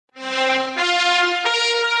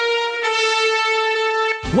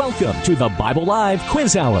Welcome to the Bible Live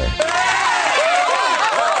Quiz Hour.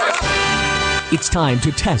 It's time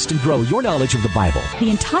to test and grow your knowledge of the Bible. The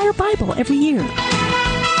entire Bible every year.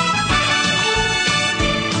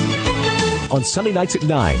 On Sunday nights at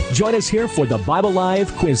 9, join us here for the Bible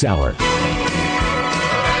Live Quiz Hour.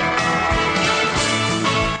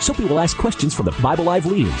 SOAPY will ask questions from the Bible Live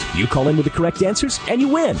leaders. You call in with the correct answers, and you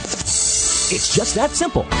win. It's just that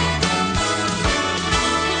simple.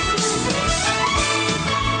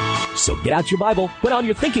 So get out your Bible, put on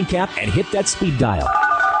your thinking cap, and hit that speed dial.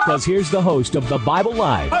 Because here's the host of the Bible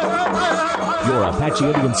Live, your Apache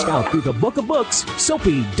Indian scout through the Book of Books,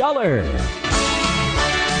 Soapy Dollar.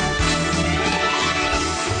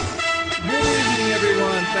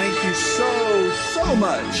 Thank you so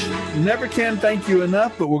much. Never can thank you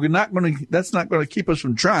enough, but that's not going to keep us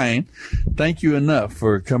from trying. Thank you enough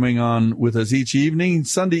for coming on with us each evening,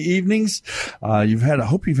 Sunday evenings. I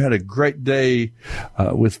hope you've had a great day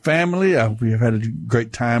with family. I hope you've had a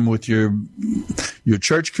great time with your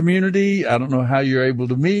church community. I don't know how you're able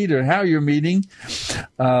to meet or how you're meeting.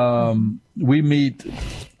 We meet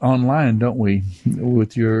online, don't we,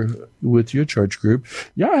 with your church group?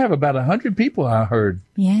 Y'all have about 100 people, I heard.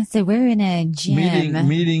 Yeah, so we're in a gym.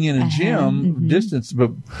 Meeting in a gym distance,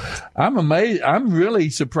 but I'm amazed. I'm really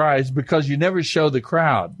surprised because you never show the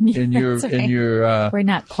crowd in your We're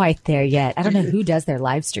not quite there yet. I don't know who does their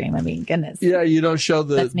live stream. I mean, goodness. Yeah, you don't show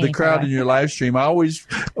the crowd in your live stream. I always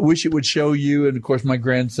wish it would show you, and of course my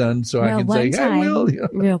grandson, so I can say, "Hey, Will."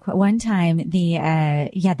 Real quick, one time the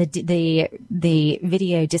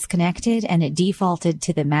video disconnected and it defaulted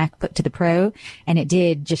to the MacBook, to the Pro, and it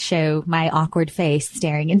did just show my awkward face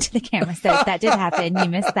staring into the camera. So if that did happen, you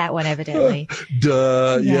missed that one evidently.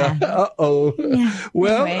 Duh. Yeah. Uh-oh. Yeah.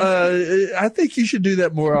 Well, anyway. I think you should do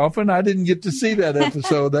that more often. I didn't get to see that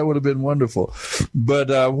episode. That would have been wonderful.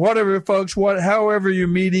 But whatever, folks, however you're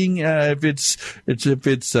meeting, if it's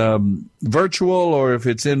virtual or if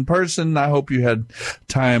it's in person, I hope you had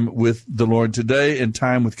time with the Lord today and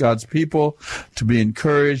time with God's people to be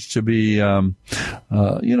encouraged, to be,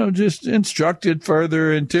 just instructed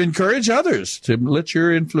further, and to encourage others, to let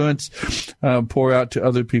your influence pour out to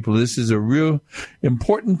other people. This is a real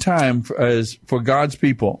important time for God's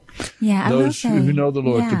people. Yeah, those who know the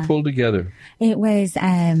Lord, to pull together. It was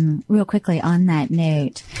real quickly on that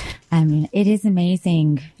note. It is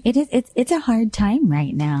amazing. It's a hard time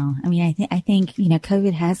right now. I mean, I think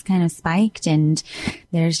COVID has kind of spiked, and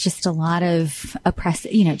there's just a lot of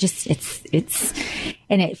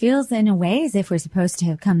and it feels in a way as if we're supposed to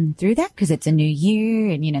have come through that because it's a new year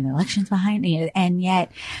and the election's behind, and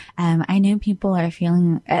yet I know people are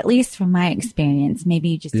feeling, at least from my experience,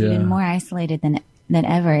 maybe just even more isolated than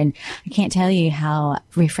ever. And I can't tell you how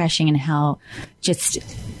refreshing and how just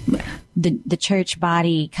the church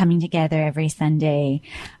body coming together every Sunday.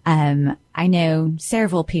 I know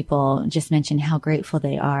several people just mentioned how grateful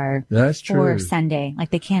they are for Sunday. Like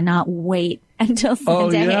they cannot wait until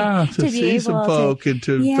Sunday to be see able some folk and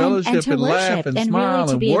to fellowship and laugh and smile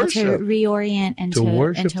really to be worship. Able to reorient and to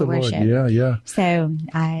worship the Lord. Yeah. So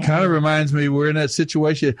kind of reminds me, we're in that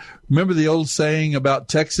situation. Remember the old saying about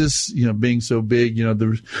Texas, being so big,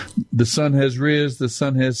 the sun has risen, the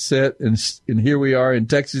sun has set, and here we are in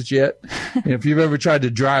Texas yet. If you've ever tried to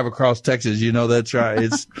drive across Texas, that's right.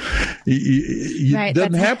 It's it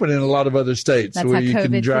doesn't happen in a lot of other states where you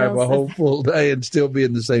can drive a whole full day and still be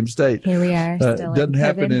in the same state. Here we are. Still doesn't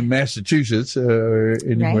happen in Massachusetts or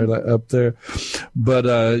anywhere up there. But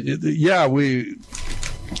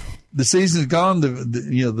the season's gone.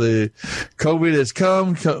 The COVID has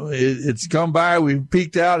come. It's gone by. We've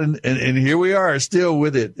peaked out, and here we are, still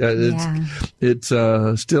with it. It's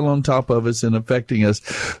still on top of us and affecting us.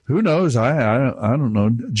 Who knows? I don't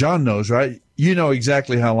know. John knows, right? You know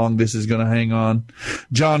exactly how long this is going to hang on.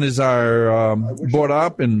 John is our board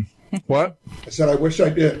op, and what? I said I wish I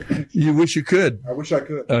did. You wish you could. I wish I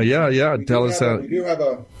could. Yeah. Tell us how. We do have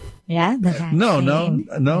a. Yeah, the vaccine.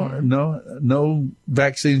 No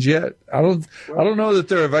vaccines yet. I don't know that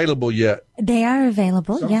they're available yet. They are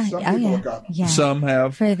available. Some people have got them. Yeah. Some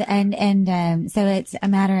have. So it's a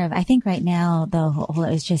matter of, I think right now the whole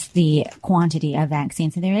is just the quantity of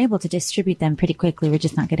vaccines, so they're able to distribute them pretty quickly. We're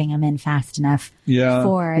just not getting them in fast enough. Yeah.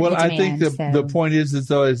 For the demand, I think the point is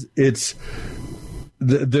that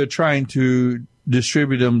they're trying to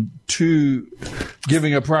distribute them to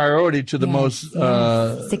giving a priority to the most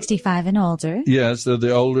 65 and older. Yes,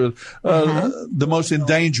 the older, the most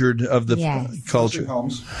endangered of the culture.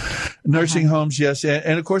 Nursing homes, yes,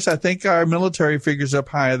 and of course, I think our military figures up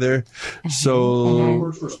high there.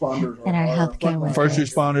 So First responders and our healthcare workers. First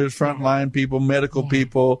responders, frontline people, medical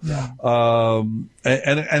people, and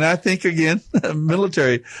I think again,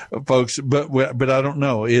 military folks, but I don't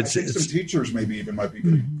know. I think some teachers maybe even might be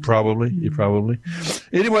good. Probably.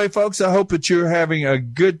 Anyway, folks, I hope that you're having a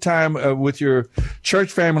good time with your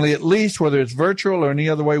church family, at least, whether it's virtual or any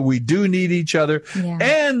other way. We do need each other. Yeah.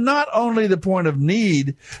 And not only the point of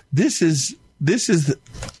need, this is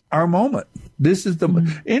our moment. This is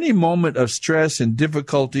any moment of stress and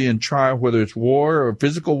difficulty and trial, whether it's war or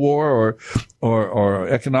physical war or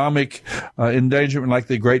economic endangerment like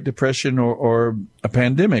the Great Depression or a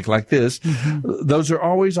pandemic like this. Those are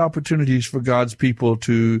always opportunities for God's people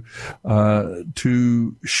to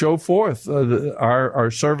show forth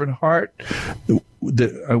our servant heart.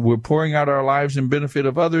 We're pouring out our lives in benefit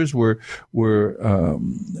of others. We're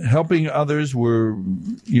helping others. We're,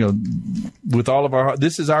 with all of our heart.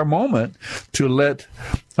 This is our moment to let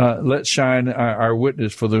shine our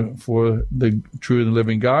witness for the true and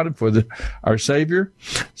living God and for our Savior.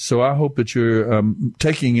 So I hope that you're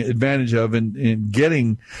taking advantage of and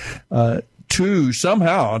getting to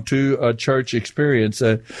a church experience,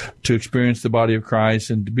 to experience the body of Christ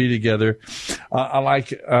and to be together. I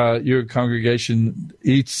like your congregation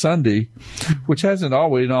each Sunday, which hasn't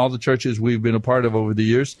always, in all the churches we've been a part of over the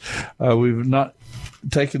years, we've not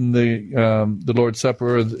taken the Lord's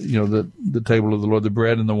Supper, the table of the Lord, the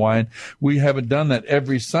bread and the wine. We haven't done that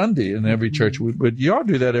every Sunday in every church, but y'all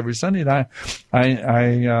do that every Sunday, and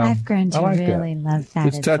I've grown to really love that.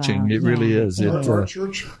 It's touching. Well. It really is. Our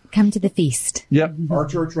church. Come to the feast. Yep. Our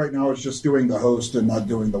church right now is just doing the host and not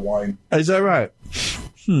doing the wine. Is that right?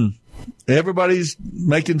 Everybody's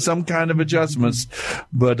making some kind of adjustments.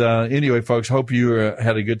 But anyway, folks, hope you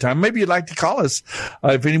had a good time. Maybe you'd like to call us.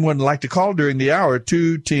 If anyone would like to call during the hour,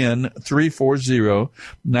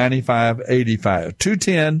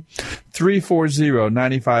 210-340-9585.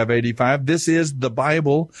 210-340-9585. This is the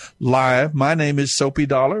Bible Live. My name is Soapy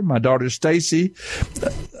Dollar. My daughter Stacy,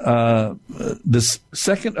 the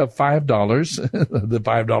second of $5, the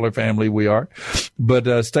 $5 family we are.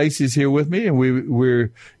 But Stacy's here with me, and we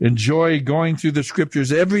enjoy going through the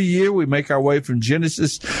scriptures every year. We make our way from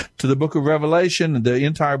Genesis to the book of Revelation and the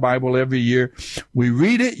entire Bible every year. We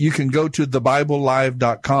read it. You can go to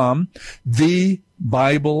thebiblelive.com,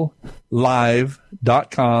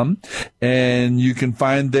 thebiblelive.com, and you can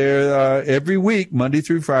find there every week, Monday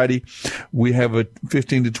through Friday, we have a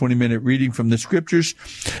 15 to 20 minute reading from the scriptures,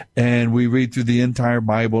 and we read through the entire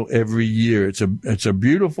Bible every year. It's a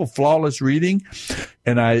beautiful, flawless reading,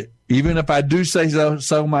 and even if I do say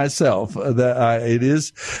so myself, that it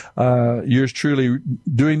is yours truly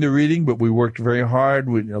doing the reading, but we worked very hard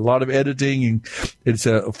with a lot of editing, and it's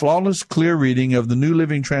a flawless, clear reading of the New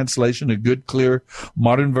Living Translation, a good, clear,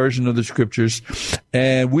 modern version of the scriptures.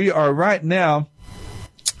 And we are right now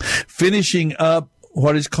finishing up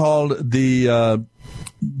what is called the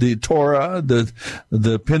Torah,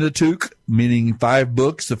 the Pentateuch, meaning 5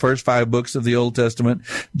 books, the first 5 books of the Old Testament: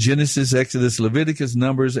 Genesis, Exodus, Leviticus,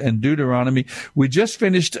 Numbers, and Deuteronomy. We just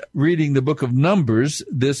finished reading the book of Numbers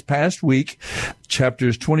this past week,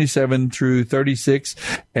 chapters 27 through 36,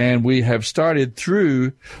 and we have started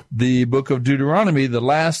through the book of Deuteronomy, the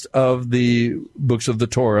last of the books of the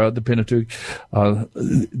Torah, the Pentateuch.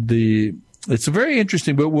 It's a very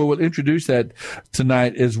interesting book. We'll introduce that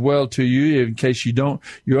tonight as well to you in case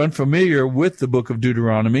you're unfamiliar with the book of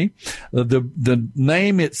Deuteronomy. The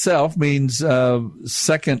name itself means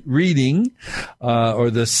second reading, or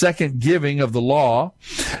the second giving of the law.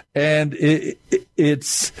 And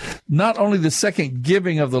it's not only the second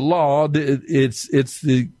giving of the law, it's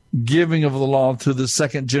the giving of the law to the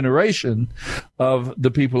second generation of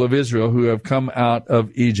the people of Israel who have come out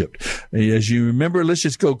of Egypt. As you remember, let's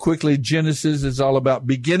just go quickly. Genesis is all about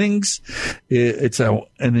beginnings. It's an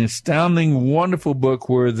astounding, wonderful book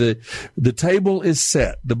where the table is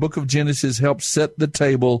set. The book of Genesis helps set the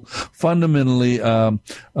table fundamentally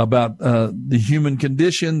about the human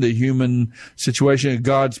condition, the human situation.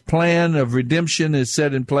 God's plan of redemption is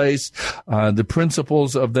set in place. The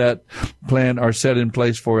principles of that plan are set in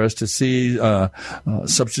place for us to see.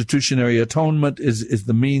 Substitutionary atonement is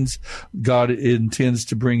the means God intends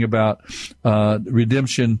to bring about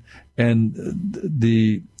redemption, and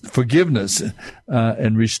the forgiveness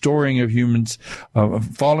and restoring of humans,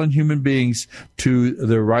 fallen human beings to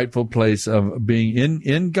their rightful place of being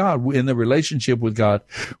in God, in the relationship with God.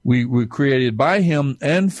 We were created by Him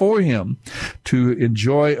and for Him to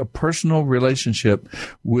enjoy a personal relationship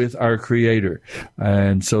with our Creator.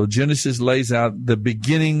 And so Genesis lays out the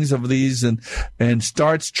beginnings of these and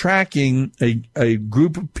starts tracking a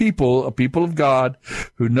group of people, a people of God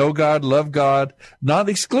who know God, love God, not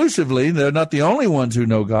exclusively. They're not the only ones who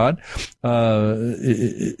know God.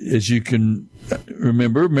 As you can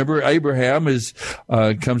remember Abraham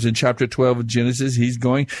comes in chapter 12 of Genesis.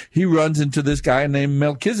 He runs into this guy named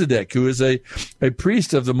Melchizedek, who is a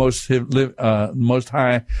priest of the most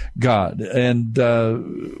high God. And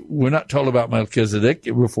we're not told about Melchizedek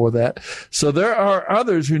before that. So there are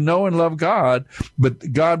others who know and love God,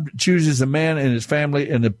 but God chooses a man and his family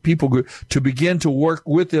and the people group to begin to work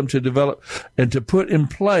with them to develop and to put in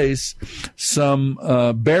place some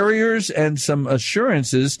barriers and some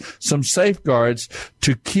assurances, some safeguards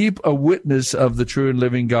to keep a witness of the true and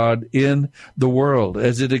living God in the world.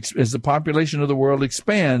 As the population of the world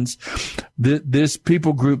expands, this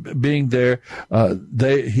people group being there,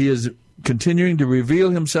 he is continuing to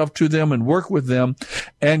reveal himself to them and work with them,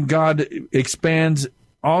 and God expands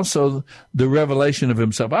also the revelation of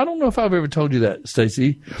himself. I don't know if I've ever told you that,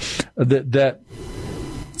 Stacy, that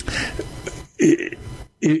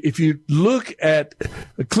if you look at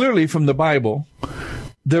clearly from the Bible,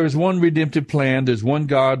 there is one redemptive plan. There's one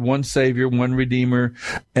God, one Savior, one Redeemer,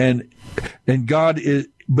 and God is.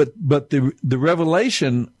 But the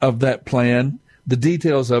revelation of that plan, the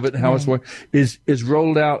details of it, how it's working, is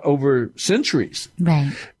rolled out over centuries,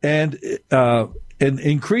 right? And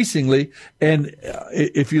increasingly, and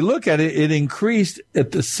if you look at it, it increased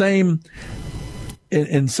at the same.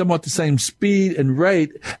 In somewhat the same speed and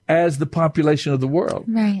rate as the population of the world.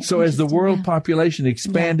 Right. So as the world population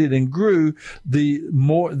expanded and grew, the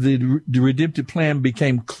redemptive plan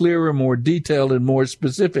became clearer, more detailed, and more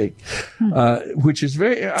specific, which is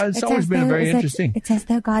it's always been very interesting. It's as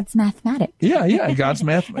though God's mathematics. Yeah, God's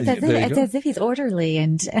mathematics. It's as if He's orderly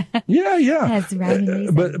and has rhyme and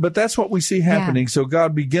reason. But that's what we see happening. So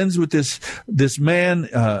God begins with this man,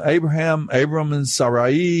 Abram and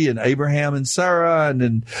Sarai, and Abraham and Sarah, and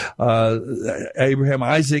then Abraham,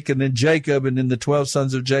 Isaac, and then Jacob, and then the 12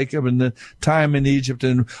 sons of Jacob, and the time in Egypt,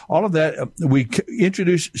 and all of that. We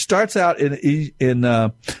starts out in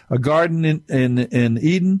a garden in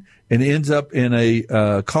Eden, and ends up in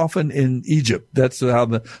a coffin in Egypt. That's how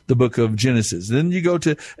the book of Genesis. Then you go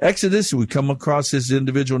to Exodus. We come across this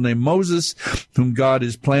individual named Moses, whom God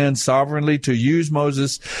has planned sovereignly to use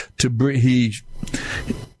Moses to bring.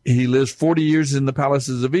 He lives 40 years in the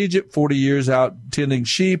palaces of Egypt, 40 years out tending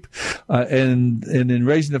sheep, and then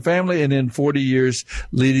raising a family, and then 40 years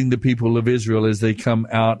leading the people of Israel as they come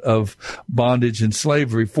out of bondage and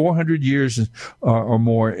slavery. 400 years or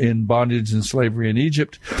more in bondage and slavery in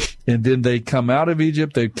Egypt. And then they come out of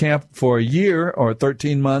Egypt. They camp for a year or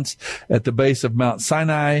 13 months at the base of Mount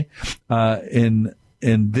Sinai, and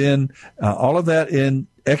then all of that in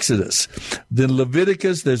Exodus. Then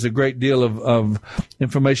Leviticus, there's a great deal of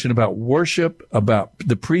information about worship, about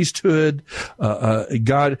the priesthood,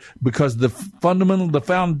 God, because the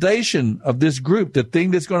foundation of this group, the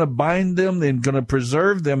thing that's going to bind them and going to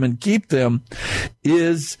preserve them and keep them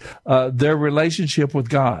is their relationship with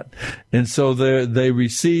God. And so they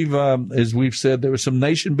receive, as we've said, there was some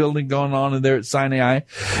nation building going on in there at Sinai.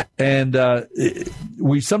 And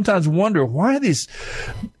we sometimes wonder why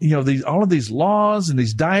all of these laws and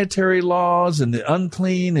these dietary laws and the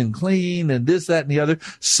unclean and clean and this, that, and the other.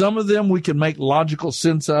 Some of them we can make logical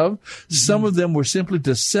sense of. Mm-hmm. Some of them were simply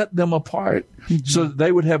to set them apart, so that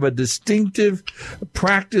they would have a distinctive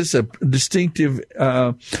practice, a distinctive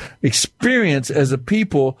experience as a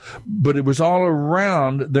people. But it was all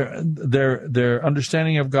around their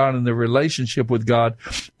understanding of God and their relationship with God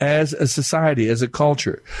as a society, as a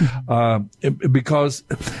culture, because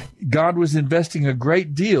God was investing a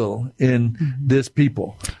great deal in this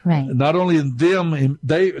people. Right. Not only in them,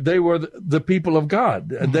 they were the people of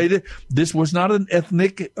God. Right. This was not an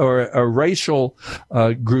ethnic or a racial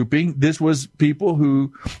grouping. This was people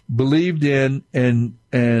who believed in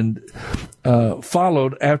and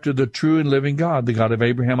followed after the true and living God, the God of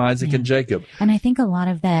Abraham, Isaac, and Jacob. And I think a lot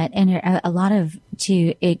of that, and a lot of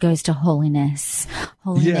it goes to holiness.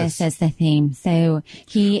 Holiness as the theme. So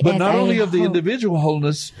but not only of the individual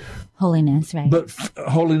holiness, right? But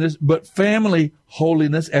holiness, but family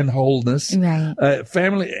holiness and wholeness, right?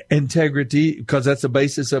 Family integrity, because that's the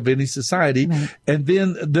basis of any society, right. And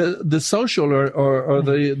then the social or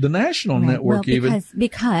the national network,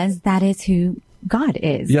 because that is who God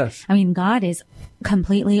is. Yes. I mean, God is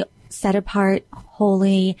completely set apart,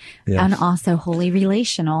 holy, and also wholly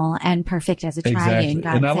relational and perfect as a triune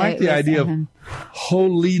God. And I like the idea of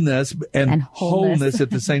holiness and wholeness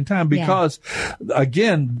at the same time, because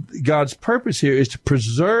again, God's purpose here is to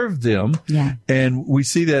preserve them. Yeah. And we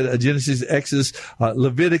see that Genesis, Exodus,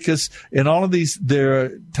 Leviticus, and all of these, there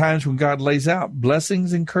are times when God lays out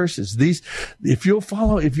blessings and curses. These, if you'll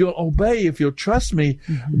follow, if you'll obey, if you'll trust me,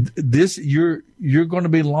 this, you're going to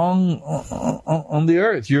be long on the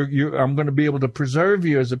earth. I'm going to be able to preserve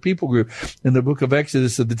you as a people group. In the book of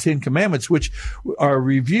Exodus of the 10 Commandments, which are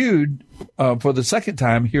reviewed for the second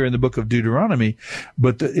time here in the book of Deuteronomy.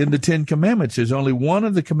 But in the 10 Commandments, there's only one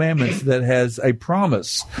of the commandments that has a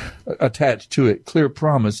promise attached to it, clear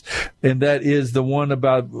promise. And that is the one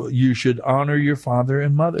about you should honor your father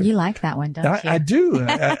and mother. You like that one, don't you? I do.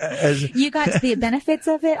 You got the benefits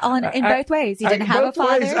of it in both ways. You didn't have a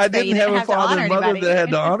father. I didn't have a father and mother that I had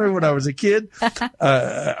to honor when I was a kid.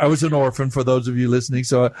 I was an orphan, for those of you listening.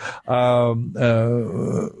 So,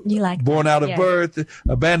 you like born out of birth,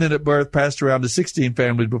 abandoned at birth, passed around to 16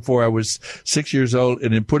 families before I was 6 years old,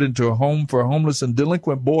 and then put into a home for homeless and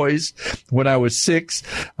delinquent boys when I was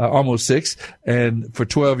almost six, and for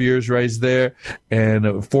 12 years raised there,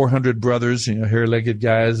 and 400 brothers, hair-legged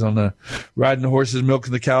guys riding the horses,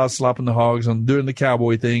 milking the cows, slopping the hogs, doing the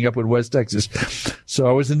cowboy thing up in West Texas. So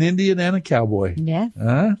I was an Indian and a cowboy. Yeah.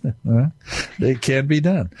 It can be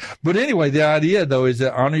done. But anyway, the idea, though, is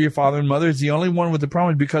that honor your father and mother is the only one with the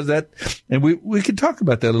promise, because and we could talk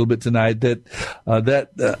about that a little bit tonight,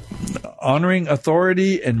 that honoring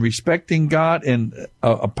authority and respecting God and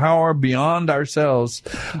a power beyond ourselves,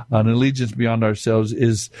 an allegiance beyond ourselves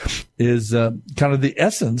is kind of the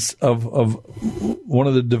essence of one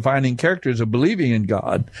of the defining characters of believing in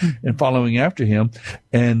God and following after Him.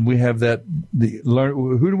 And we have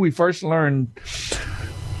who do we first learn?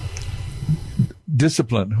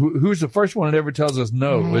 Discipline. Who's the first one that ever tells us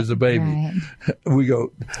no as a baby? Right. We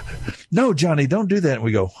go, no, Johnny, don't do that. And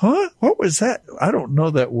we go, huh? What was that? I don't know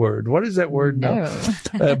that word. What is that word? No.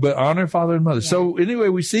 But honor father and mother. Yeah. So anyway,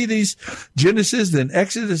 we see these Genesis, then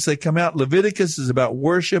Exodus, they come out. Leviticus is about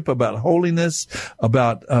worship, about holiness,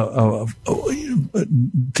 about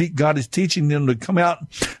God is teaching them to come out,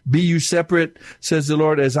 be you separate, says the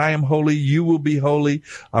Lord, as I am holy, you will be holy.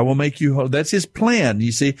 I will make you holy. That's His plan.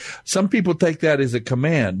 You see, some people take that as a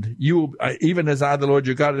command. You will, even as I, the Lord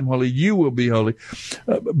your God, am holy, you will be holy.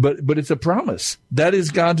 But it's a promise. That is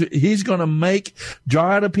God. He's going to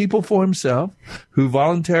draw out a people for Himself who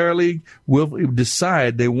voluntarily will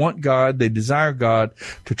decide they want God, they desire God,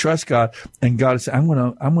 to trust God, and God is saying,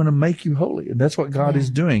 I'm going to make you holy. And that's what God is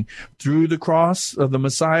doing through the cross of the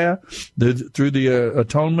Messiah, through the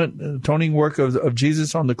atoning work of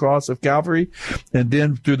Jesus on the cross of Calvary, and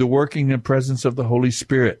then through the working and presence of the Holy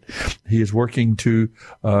Spirit. He is working to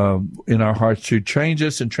in our hearts to change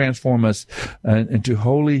us and transform us into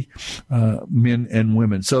holy men and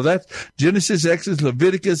women. So that's Genesis, Exodus,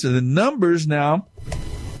 Leviticus, and the Numbers now.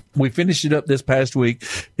 We finished it up this past week,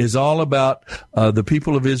 is all about the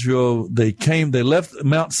people of Israel. They left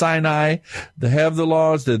Mount Sinai. They have the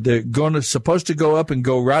laws that they're supposed to go up and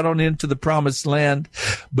go right on into the promised land,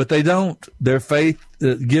 but they don't. Their faith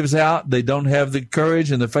gives out. They don't have the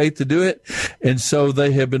courage and the faith to do it. And so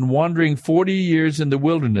they have been wandering 40 years in the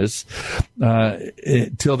wilderness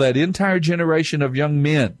till that entire generation of young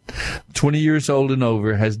men, 20 years old and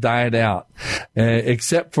over, has died out,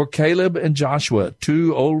 except for Caleb and Joshua,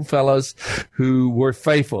 two old fellows who were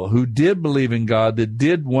faithful, who did believe in God, that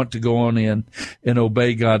did want to go on in and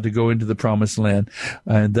obey God to go into the promised land.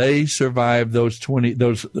 And they survived those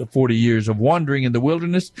 40 years of wandering in the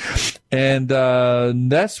wilderness. And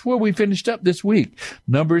that's where we finished up this week.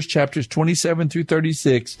 Numbers chapters 27 through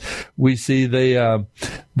 36. We see the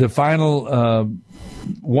final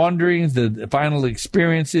wanderings, the final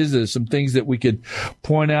experiences. There's some things that we could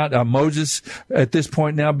point out. Moses at this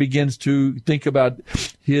point now begins to think about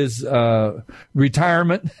his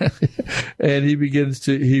retirement, and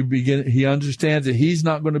he understands that he's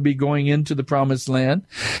not going to be going into the promised land.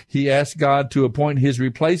 He asked God to appoint his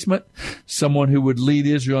replacement, someone who would lead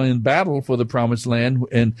Israel in battle for the promised land,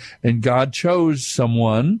 and God chose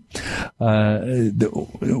someone. I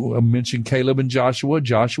mentioned Caleb and Joshua.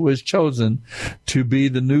 Joshua is chosen to be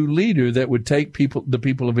the new leader that would take the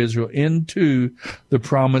people of Israel into the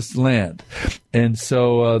promised land. And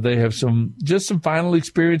so they have some final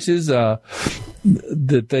experiences.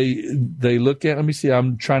 that they look at. Let me see.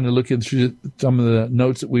 I'm trying to look through some of the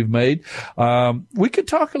notes that we've made. We could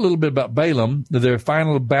talk a little bit about Balaam, their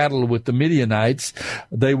final battle with the Midianites.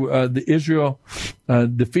 Israel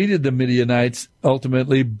defeated the Midianites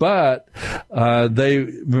ultimately, but they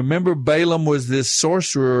remember Balaam was this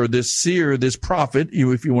sorcerer, this seer, this prophet,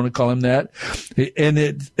 if you want to call him that. And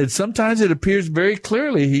it sometimes it appears very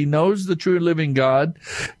clearly he knows the true and living God,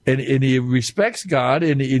 and he respects God,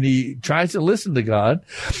 and he tries to listen to God,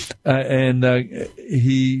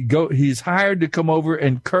 he's hired to come over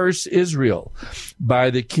and curse Israel by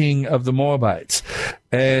the king of the Moabites,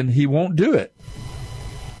 and he won't do it.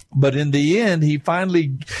 But in the end, he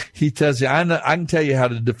tells you, I can tell you how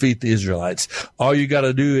to defeat the Israelites. All you got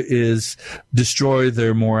to do is destroy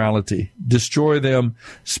their morality, destroy them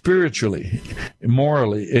spiritually,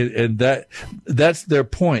 morally. And that's their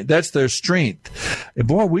point. That's their strength. And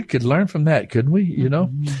boy, we could learn from that, couldn't we? You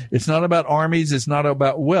know, it's not about armies. It's not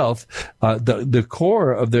about wealth. The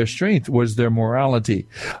core of their strength was their morality.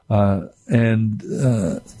 And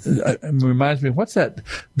it reminds me, what's that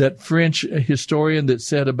French historian that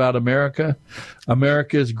said about America?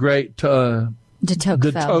 America is great. De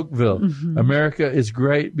Tocqueville. Mm-hmm. America is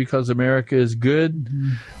great because America is good.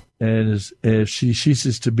 Mm-hmm. And if she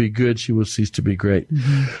ceases to be good, she will cease to be great.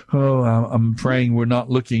 Mm-hmm. Oh, I'm praying we're not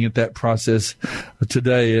looking at that process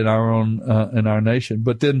today in our nation.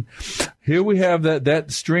 But then here we have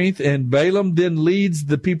that strength, and Balaam then leads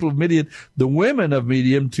the people of Midian, the women of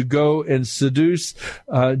Midian, to go and seduce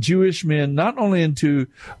Jewish men, not only into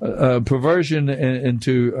perversion and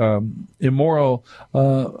into immoral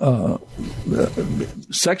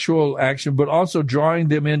sexual action, but also drawing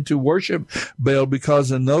them into worship Baal,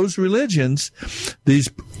 because in those religions, these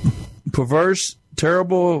perverse,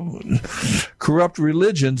 terrible, corrupt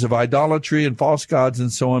religions of idolatry and false gods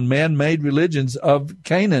and so on, man-made religions of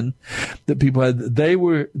Canaan that people had, they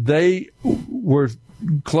were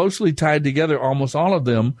closely tied together, almost all of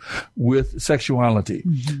them, with sexuality.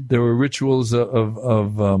 Mm-hmm. There were rituals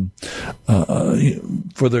for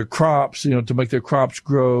their crops, to make their crops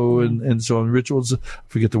grow, and so on. Rituals, I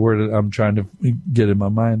forget the word I'm trying to get in my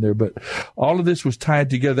mind there, but all of this was tied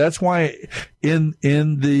together. That's why in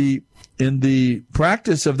the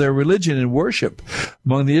practice of their religion and worship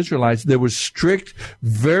among the Israelites, there was strict,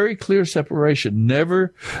 very clear separation,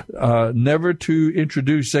 never to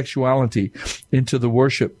introduce sexuality into the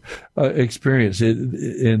worship experience.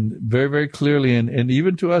 And very, very clearly, and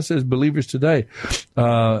even to us as believers today,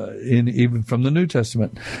 even from the New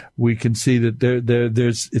Testament, we can see that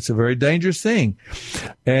it's a very dangerous thing.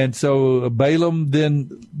 And so Balaam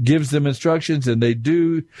then gives them instructions, and they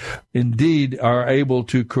do indeed are able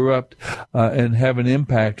to corrupt and have an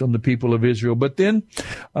impact on the people of Israel. But then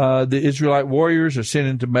the Israelite warriors are sent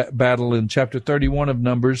into battle in chapter 31 of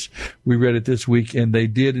Numbers. We read it this week, and they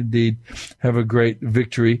did indeed have a great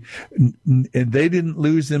victory. And they didn't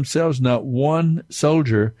lose themselves. Not one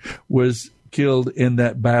soldier was killed in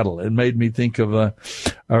that battle. It made me think of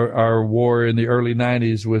our war in the early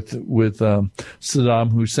 90s with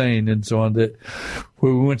Saddam Hussein and so on, that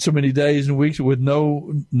where we went so many days and weeks with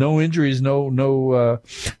no injuries, no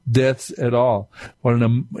deaths at all.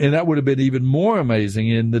 And that would have been even more amazing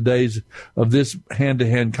in the days of this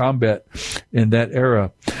hand-to-hand combat in that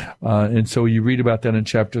era. And so you read about that in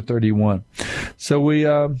chapter 31. So we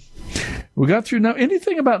got through now.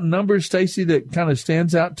 Anything about Numbers, Stacy, that kind of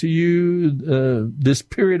stands out to you, this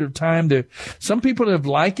period of time? There, some people have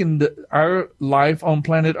likened our life on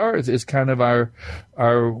planet Earth as kind of our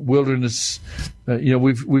wilderness.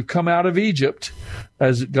 We've come out of Egypt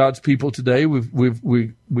as God's people today. We've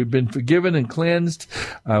been forgiven and cleansed.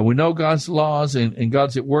 We know God's laws, and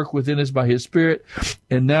God's at work within us by His Spirit.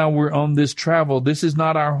 And now we're on this travel. This is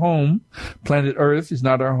not our home. Planet Earth is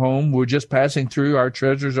not our home. We're just passing through. Our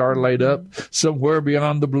treasures are laid up somewhere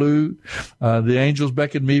beyond the blue. The angels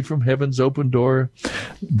beckon me from heaven's open door,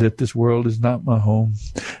 that this world is not my home.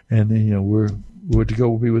 And we're to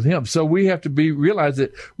go be with Him. So we have to realize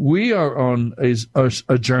that we are on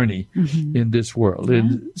a journey in this world. Yeah.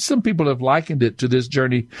 And some people have likened it to this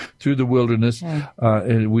journey through the wilderness. Yeah.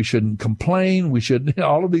 And we shouldn't complain. We shouldn't,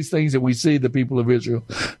 all of these things that we see the people of Israel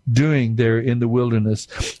doing there in the wilderness,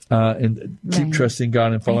 and keep trusting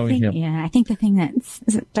God and following Him. Yeah. I think the thing that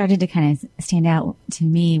started to kind of stand out to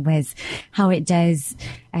me was how it is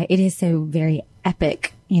so very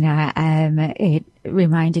epic. It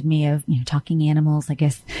reminded me of, talking animals, I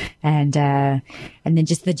guess, and then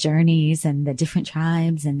just the journeys and the different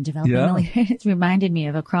tribes and developing. Yeah. It reminded me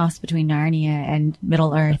of a cross between Narnia and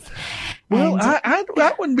Middle Earth. Well,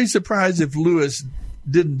 I wouldn't be surprised if Lewis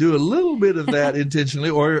didn't do a little bit of that intentionally,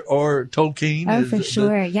 or Tolkien. Oh, for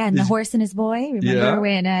sure. And the horse and his boy. Remember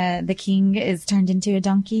when the king is turned into a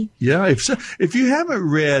donkey? Yeah. If you haven't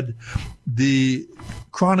read the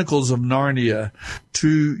Chronicles of Narnia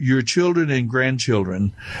to your children and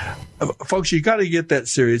grandchildren, folks, you got to get that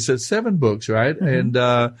series. It's 7 books, right? Mm-hmm.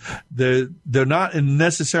 And they're not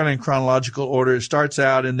necessarily in chronological order. It starts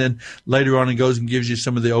out, and then later on it goes and gives you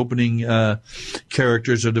some of the opening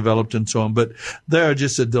characters are developed and so on. But they are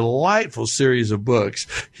just a delightful series of books.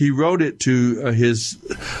 He wrote it to his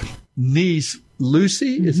niece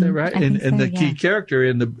Lucy, is that right? And the key character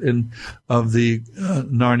of the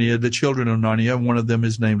Narnia, the children of Narnia, one of them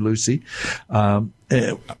is named Lucy, our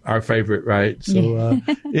favorite, right? So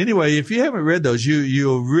anyway, if you haven't read those,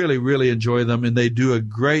 you'll really, really enjoy them, and they do a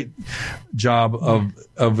great job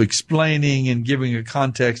of explaining and giving a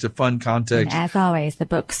context, a fun context. And as always, the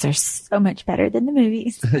books are so much better than the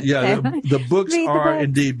movies. The books are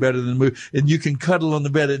indeed better than the movies, and you can cuddle on the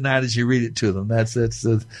bed at night as you read it to them. That's a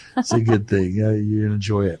good thing. You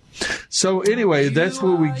enjoy it. So anyway, that's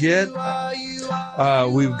where we get.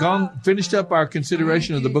 We've finished up our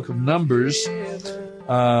consideration of the book of Numbers.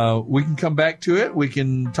 We can come back to it. We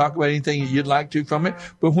can talk about anything you'd like to from it.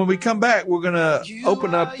 But when we come back, we're going to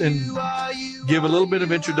open up and give a little bit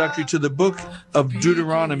of introductory to the book of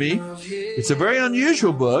Deuteronomy. It's a very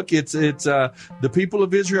unusual book. It's the people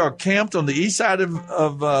of Israel are camped on the east side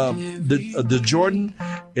of the Jordan,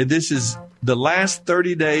 and this is the last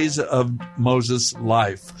 30 days of Moses'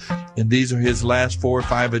 life. And these are his last 4 or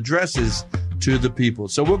 5 addresses to the people.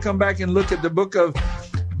 So we'll come back and look at the book of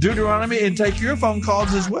Deuteronomy and take your phone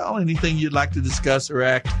calls as well. Anything you'd like to discuss or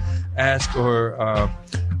ask or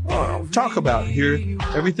talk about here.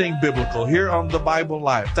 Everything biblical here on the Bible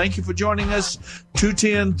Live. Thank you for joining us.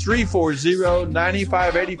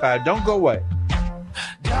 210-340-9585. Don't go away.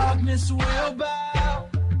 Darkness will bow.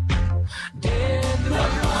 Death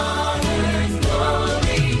will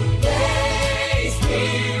glory. Day,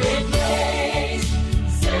 Spirit, place.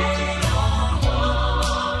 Set our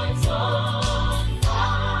hearts on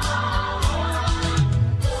fire.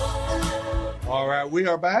 All right, we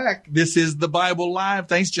are back. This is the Bible Live.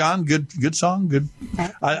 Thanks, John. Good song. Good.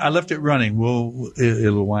 I left it running.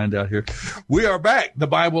 It'll wind out here. We are back. The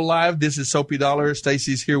Bible Live. This is Soapy Dollar.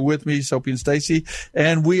 Stacy's here with me, Soapy and Stacy,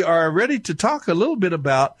 and we are ready to talk a little bit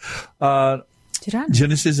about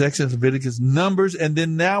Genesis, Exodus, Leviticus, Numbers, and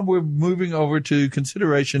then now we're moving over to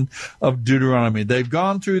consideration of Deuteronomy. They've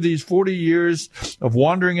gone through these 40 years of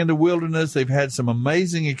wandering in the wilderness. They've had some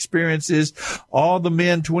amazing experiences. All the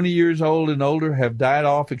men 20 years old and older have died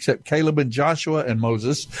off except Caleb and Joshua and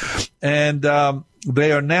Moses. And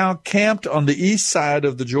they are now camped on the east side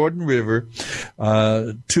of the Jordan River,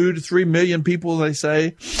 2 to 3 million people, they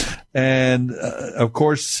say. And, of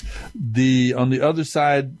course, on the other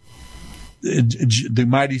side, the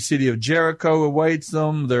mighty city of Jericho awaits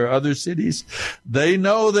them. There are other cities. They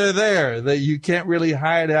know they're there. That you can't really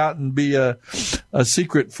hide out and be a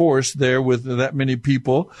secret force there with that many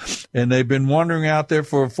people. And they've been wandering out there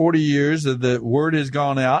for 40 years. The word has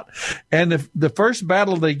gone out. And the first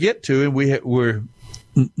battle they get to, and we're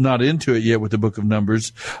not into it yet with the book of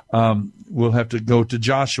Numbers. We'll have to go to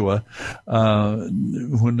Joshua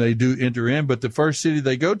when they do enter in. But the first city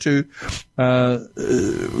they go to,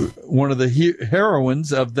 one of the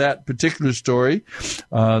heroines of that particular story,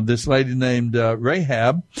 this lady named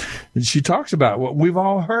Rahab, and she talks about what we've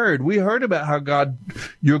all heard. We heard about how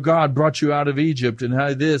your God brought you out of Egypt and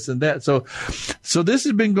how this and that. So this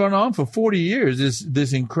has been going on for 40 years.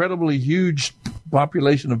 This incredibly huge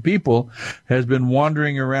population of people has been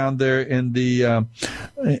wandering around there in the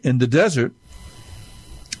desert.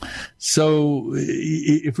 So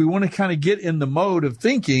if we want to kind of get in the mode of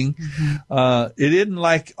thinking, it isn't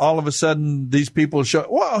like all of a sudden these people show,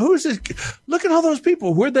 wow, who's this? Look at all those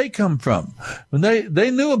people. Where'd they come from? And they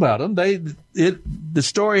knew about them. The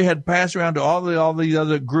story had passed around to all the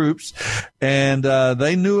other groups, and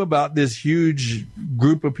they knew about this huge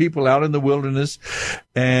group of people out in the wilderness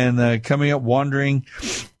and coming up wandering.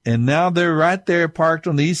 And now they're right there parked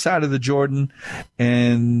on the east side of the Jordan.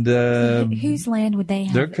 And whose land would they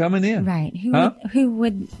have? They're coming in. Right. Who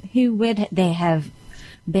would they have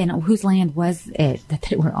been? Whose land was it that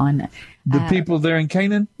they were on? The people there in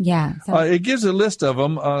Canaan? Yeah. So. It gives a list of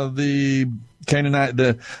them. The Canaanite,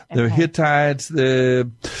 the Hittites,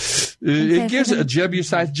 it gives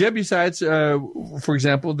Jebusites. Jebusites, for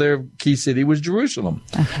example, their key city was Jerusalem.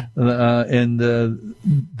 Okay.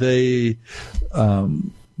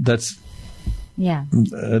 That's Yeah.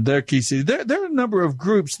 Their key city. There are a number of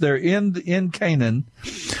groups there in Canaan.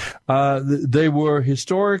 They were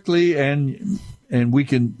historically and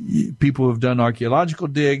people have done archaeological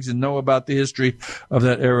digs and know about the history of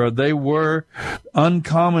that era. They were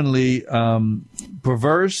uncommonly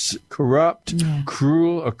perverse, corrupt,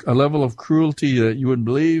 cruel, a level of cruelty that you wouldn't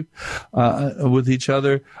believe with each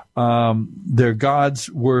other. Their gods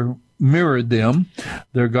mirrored them.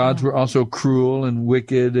 Their gods were also cruel and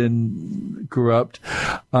wicked and corrupt,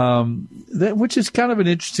 which is kind of an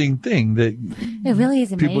interesting thing. That it really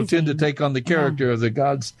is amazing. People tend to take on the character of the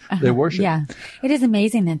gods they worship. Yeah, it is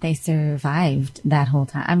amazing that they survived that whole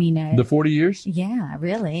time. I mean, the 40 years. Yeah,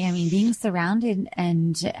 really. I mean, being surrounded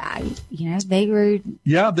and they were.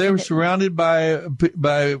 Yeah, they were surrounded by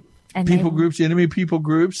enemy people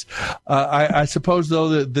groups. I suppose, though,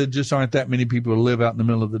 that there just aren't that many people who live out in the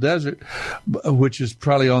middle of the desert, which is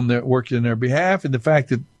probably working in their behalf. And the fact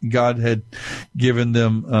that God had given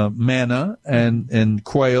them manna and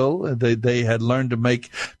quail, they had learned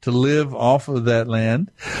to live off of that land.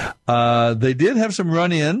 They did have some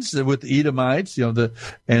run-ins with the Edomites, and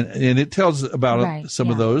it tells about some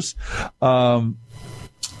of those.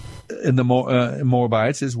 And the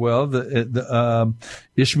Moabites as well, the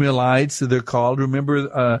Ishmaelites, they're called.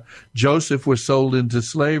 Remember, Joseph was sold into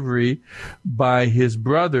slavery by his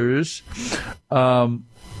brothers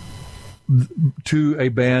to a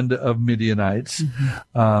band of Midianites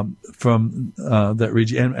from that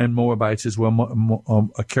region, and Moabites as well,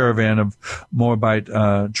 a caravan of Moabite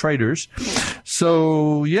traders.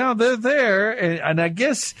 So, yeah, they're there. And I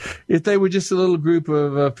guess if they were just a little group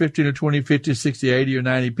of 15 or 20, 50, 60, 80 or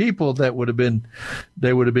 90 people, they would have been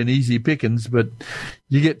easy pickings. But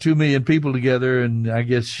you get 2 million people together, and I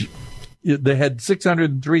guess they had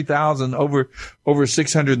 603,000, over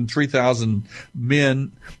 603,000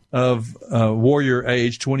 men of warrior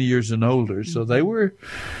age, 20 years and older. So they were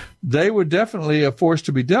definitely a force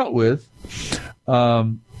to be dealt with.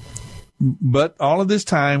 But all of this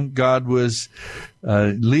time, God was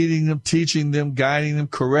leading them, teaching them, guiding them,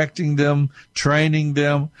 correcting them, training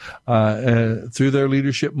them through their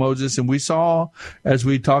leadership, Moses. And we saw, as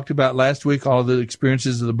we talked about last week, all the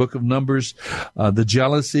experiences of the book of Numbers, the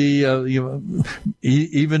jealousy,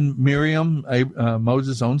 even Miriam,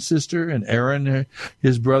 Moses' own sister, and Aaron,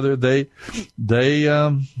 his brother.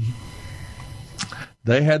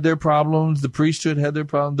 They had their problems. The priesthood had their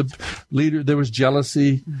problems. The leader, there was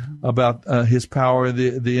jealousy about his power,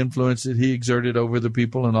 the influence that he exerted over the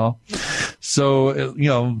people and all. So,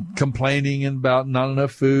 complaining about not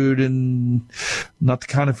enough food and not the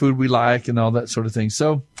kind of food we like and all that sort of thing.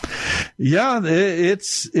 So, yeah,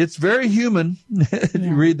 it's very human.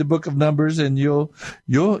 You read the book of Numbers and you'll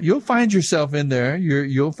find yourself in there.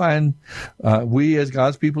 You'll find, we as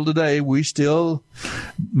God's people today, we still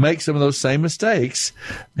make some of those same mistakes.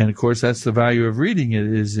 And of course, that's the value of reading it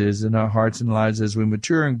is in our hearts and lives as we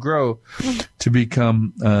mature and grow to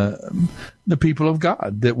become, the people of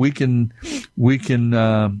God, that we can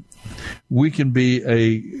be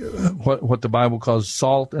what the Bible calls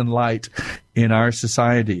salt and light in our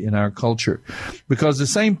society, in our culture, because the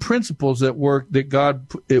same principles that God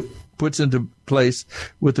puts into place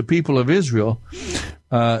with the people of Israel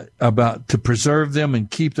about to preserve them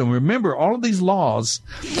and keep them. Remember, all of these laws,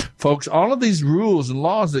 folks, all of these rules and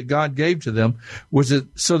laws that God gave to them was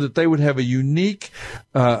so that they would have a unique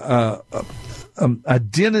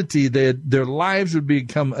identity. Their lives would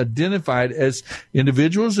become identified as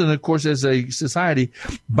individuals and, of course, as a society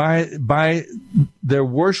by their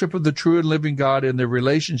worship of the true and living God and their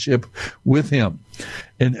relationship with Him.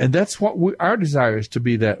 And that's what our desire is, to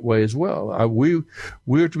be that way as well.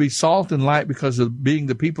 We're to be salt and light because of being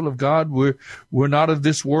the people of God. We're not of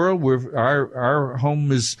this world. Our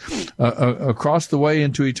home is across the way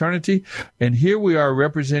into eternity. And here we are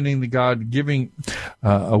representing the God, giving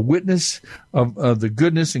a witness of the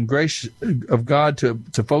goodness and grace of God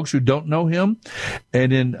to folks who don't know Him,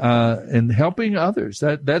 and in helping others.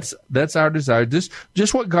 That's our desire.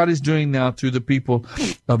 Just what God is doing now through the people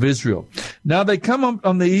of Israel. Now they come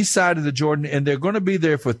on the east side of the Jordan, and they're going to be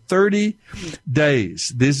there for 30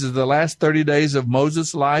 days. This is the last 30 days of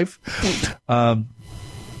Moses' life.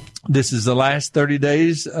 This is the last 30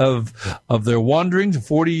 days of their wandering,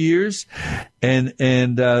 40 years, and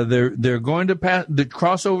they're going to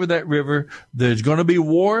cross over that river. There's going to be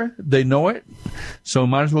war. They know it, so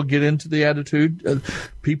might as well get into the attitude.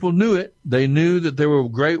 People knew it. They knew that there were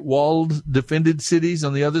great walled, defended cities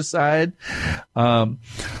on the other side.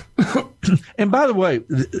 And by the way,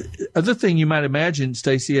 the other thing you might imagine,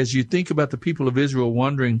 Stacy, as you think about the people of Israel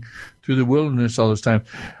wandering through the wilderness all this time,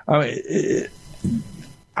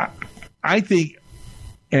 I think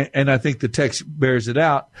and I think the text bears it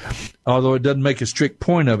out, although it doesn't make a strict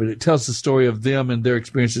point of it. It tells the story of them and their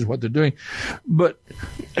experiences, what they're doing. But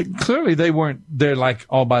clearly they weren't there like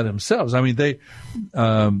all by themselves. I mean,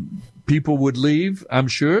 people would leave, I'm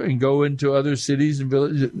sure, and go into other cities and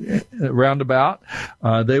villages roundabout.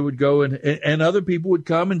 They would go and other people would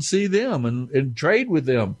come and see them and trade with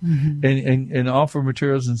them and offer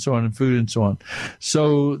materials and so on and food and so on.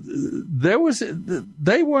 So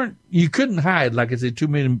you couldn't hide, like I said,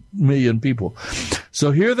 2 million people.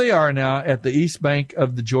 So here they are now at the east bank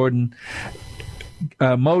of the Jordan.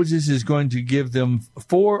 Moses is going to give them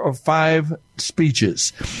 4 or 5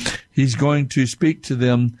 speeches. He's going to speak to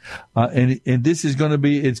them, and this is going to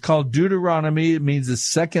be, it's called Deuteronomy. It means the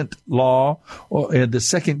second law, or the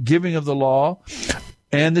second giving of the law,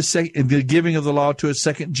 and the giving of the law to a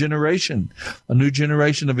second generation, a new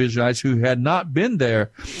generation of Israelites who had not been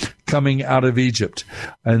there coming out of Egypt.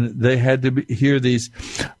 And they had to hear the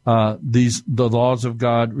laws of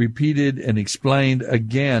God repeated and explained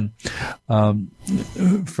again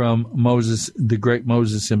from Moses, the great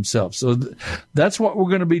Moses himself. So that's what we're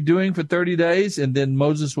going to be doing for 30 days, and then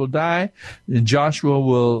Moses will die, and Joshua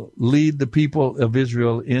will lead the people of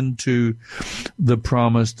Israel into the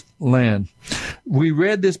promised land. We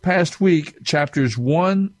read this past week chapters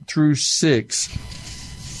 1 through 6.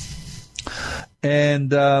 And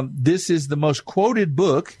this is the most quoted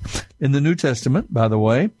book in the New Testament, by the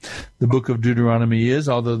way. The book of Deuteronomy is,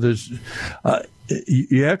 although there's,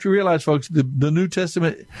 you have to realize, folks, the New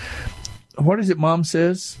Testament, what is it Mom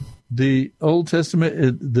says? The Old Testament,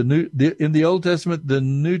 in the Old Testament, the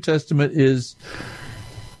New Testament is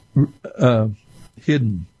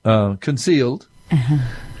hidden, concealed. Uh-huh.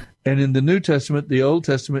 And in the New Testament, the Old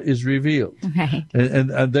Testament is revealed. Right.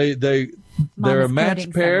 And they're a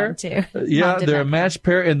matched pair. Yeah, they're a matched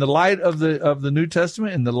pair. In the light of the New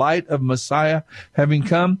Testament, in the light of Messiah having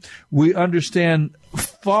come, we understand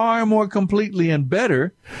far more completely and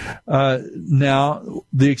better now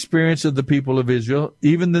the experience of the people of Israel,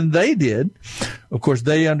 even than they did. Of course,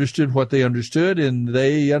 they understood what they understood, and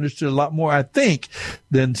they understood a lot more, I think,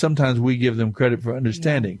 than sometimes we give them credit for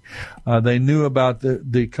understanding. Yeah. They knew about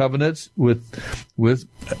the covenants with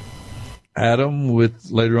Adam,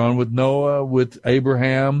 later on with Noah, with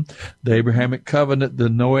Abraham, the Abrahamic covenant, the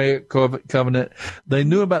Noahic covenant. They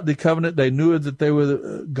knew about the covenant. They knew that they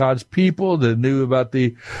were God's people. They knew about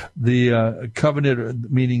the covenant,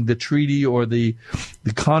 meaning the treaty or the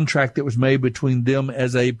contract that was made between them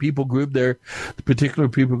as a people group, the particular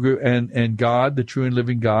people group, and God, the true and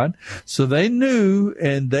living God. So they knew,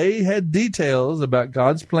 and they had details about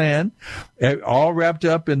God's plan, all wrapped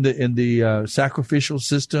up in the sacrificial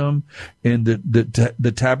system. And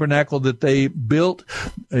the tabernacle that they built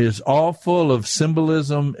is all full of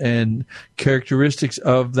symbolism and characteristics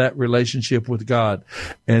of that relationship with God.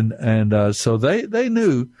 And so they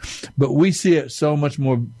knew, but we see it so much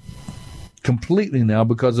more completely now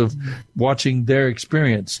because of watching their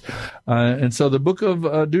experience. And so the book of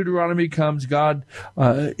Deuteronomy comes.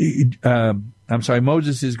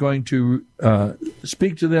 Moses is going to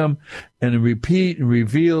speak to them and repeat and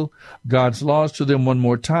reveal God's laws to them one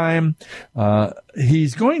more time.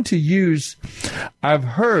 He's going to use, I've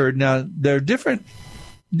heard, now there are different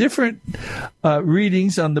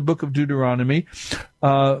readings on the book of Deuteronomy.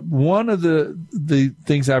 One of the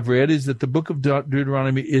things I've read is that the book of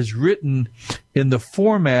Deuteronomy is written in the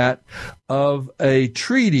format of a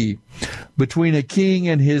treaty between a king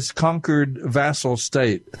and his conquered vassal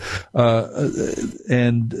state.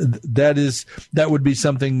 And that would be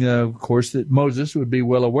something, of course, that Moses would be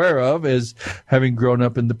well aware of, as having grown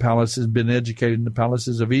up in the palaces, been educated in the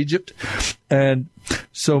palaces of Egypt. And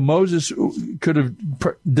so Moses could have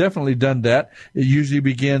definitely done that. It usually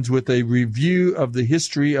begins with a review of the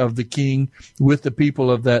history of the king with the people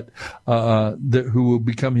of that who will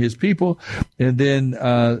become his people, and then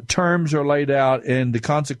terms are laid out and the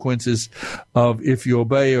consequences of if you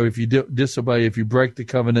obey or if you disobey, if you break the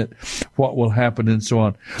covenant, what will happen, and so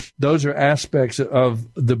on. Those are aspects of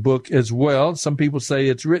the book as well. Some people say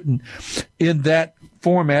it's written in that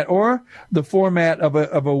format, or the format of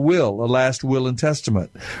a will, a last will and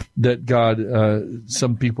testament that God,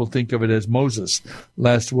 some people think of it as Moses'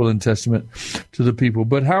 last will and testament to the people.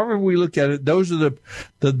 But however we look at it, those are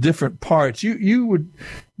the different parts. You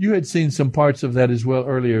had seen some parts of that as well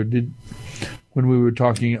earlier, when we were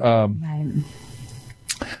talking. Right.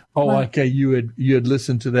 Oh, okay. You had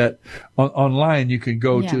listened to that online. You can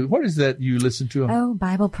go to, what is that you listen to? Oh,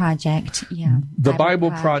 Bible Project. Yeah. The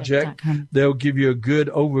Bible Project. They'll give you a good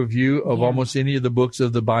overview of almost any of the books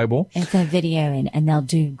of the Bible. It's a video and they'll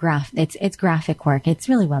do it's graphic work. It's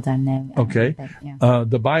really well done though. Okay.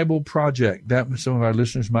 The Bible Project. That some of our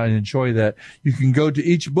listeners might enjoy that. You can go to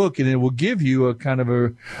each book and it will give you a kind of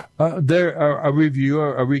a review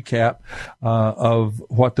or a recap of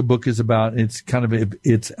what the book is about. It's kind of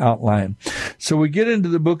its outline. So we get into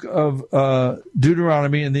the book of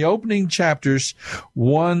Deuteronomy, and the opening chapters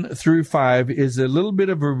 1 through 5 is a little bit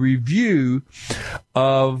of a review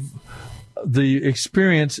of the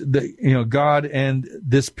experience that, God and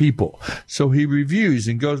this people. So he reviews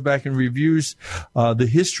and goes back and reviews the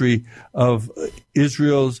history of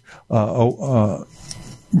Israel's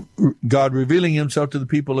God revealing himself to the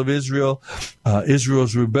people of Israel,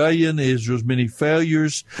 Israel's rebellion, Israel's many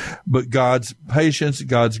failures, but God's patience,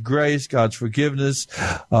 God's grace, God's forgiveness,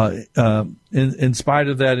 in spite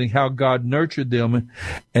of that, and how God nurtured them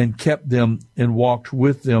and kept them and walked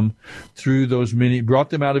with them through those brought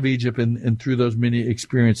them out of Egypt and through those many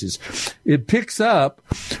experiences. It picks up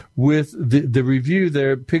with the review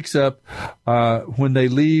there, picks up when they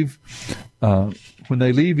leave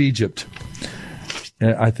Egypt.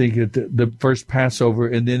 I think at the first Passover,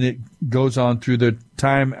 and then it goes on through the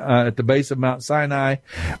time at the base of Mount Sinai,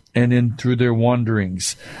 and then through their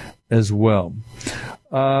wanderings as well.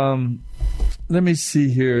 Let me see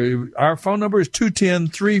here. Our phone number is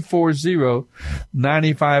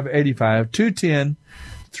 210-340-9585.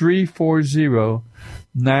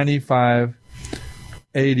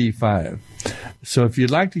 210-340-9585. So if you'd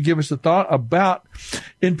like to give us a thought about,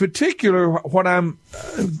 in particular, what I'm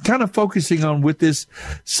kind of focusing on with this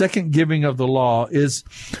second giving of the law is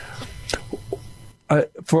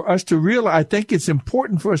for us to realize, I think it's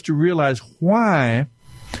important for us to realize why,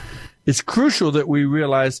 it's crucial that we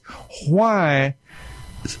realize why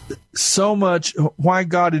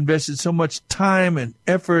God invested so much time and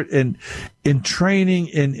effort in training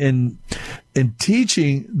and in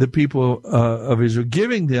teaching the people of Israel,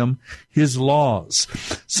 giving them his laws.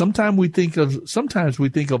 Sometimes we think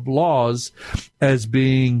of laws as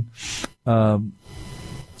being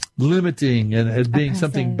limiting and as being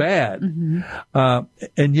something bad. Mm-hmm.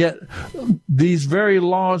 And yet these very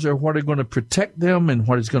laws are what are going to protect them and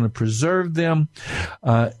what is going to preserve them.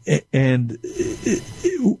 And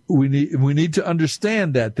we need to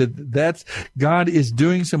understand that's God is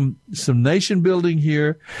doing some nation building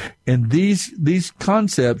here, and these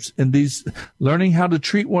concepts and these learning how to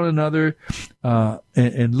treat one another,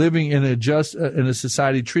 and living in a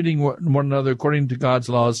society, treating one another according to God's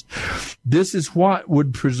laws. This is what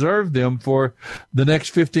would preserve them for the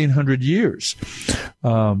next 1,500 years.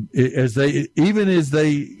 As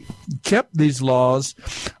they kept these laws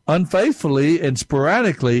unfaithfully and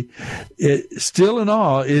sporadically, still in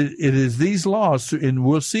all, it is these laws, and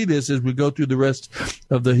we'll see this as we go through the rest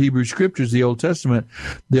of the Hebrew Scriptures, the Old Testament,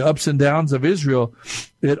 the ups and downs of Israel.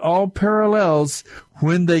 It all parallels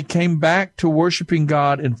when they came back to worshiping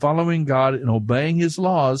God and following God and obeying his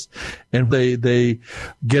laws, and they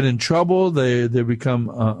get in trouble, they become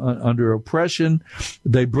under oppression,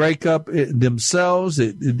 they break up themselves,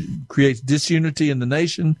 it creates disunity in the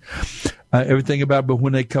nation, everything about it. But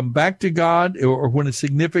when they come back to God, or when a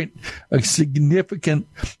significant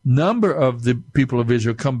number of the people of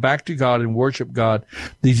Israel come back to God and worship God,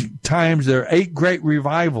 these times there are 8 great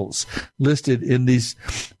revivals listed in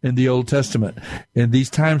the Old Testament. And these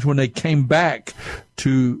times when they came back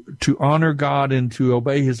to honor God and to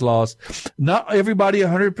obey his laws, not everybody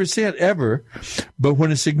 100% ever, but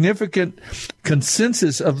when a significant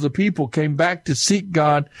consensus of the people came back to seek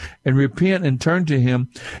God and repent and turn to him,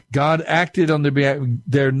 God acted on their behalf.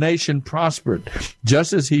 Their nation prospered,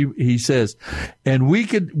 just as he says. And we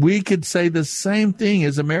could say the same thing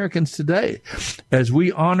as Americans today. As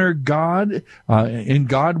we honor God, in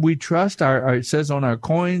God we trust, it says on our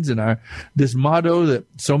coins and this motto that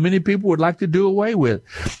so many people would like to do away with.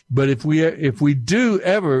 But if we do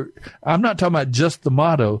ever, I'm not talking about just the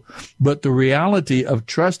motto, but the reality of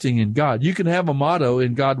trusting in God. You can have a motto,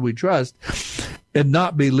 in God we trust, and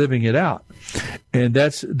not be living it out. And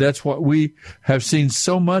that's what we have seen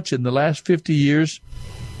so much in the last 50 years.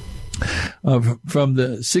 From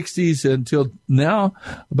the 60s until now,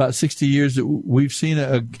 about 60 years, that we've seen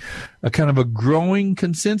a kind of a growing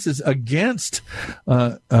consensus against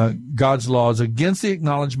God's laws, against the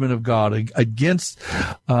acknowledgement of God, against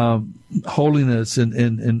holiness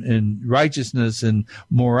and righteousness and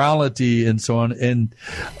morality and so on. And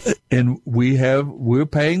we're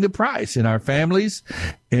paying the price in our families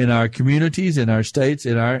in our communities, in our states,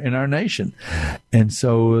 in our nation. And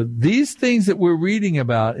so these things that we're reading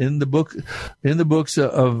about in the books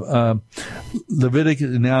of Leviticus,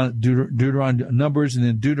 now Deuteronomy, Numbers, and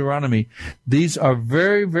then Deuteronomy, these are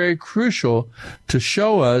very, very crucial to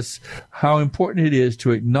show us how important it is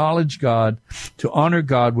to acknowledge God, to honor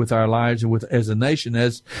God with our lives and as a nation,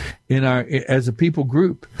 as a people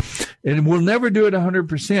group. And we'll never do it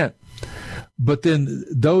 100%. But then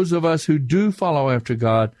those of us who do follow after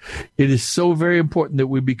God, it is so very important that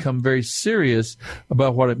we become very serious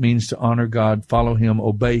about what it means to honor God, follow Him,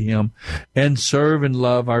 obey Him, and serve and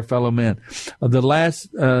love our fellow men. In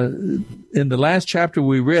the last chapter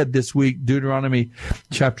we read this week, Deuteronomy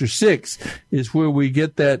chapter 6, is where we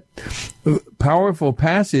get that powerful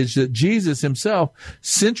passage that Jesus Himself,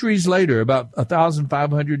 centuries later, about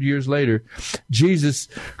 1,500 years later, Jesus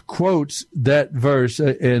quotes that verse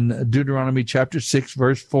in Deuteronomy chapter 6,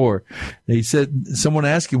 verse 4. He said, someone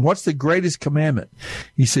asked him, what's the greatest commandment?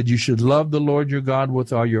 He said, you should love the Lord your God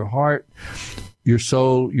with all your heart, your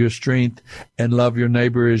soul, your strength, and love your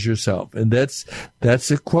neighbor as yourself. And that's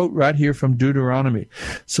a quote right here from Deuteronomy.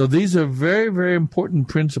 So these are very, very important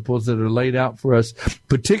principles that are laid out for us,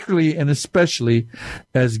 particularly and especially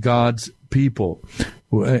as God's people,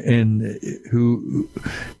 and who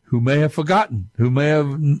may have forgotten, who may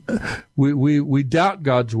have, we doubt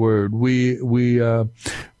God's word. We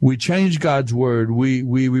change God's word.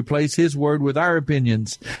 We replace His word with our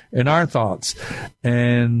opinions and our thoughts.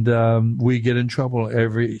 And, we get in trouble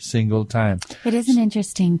every single time. It is an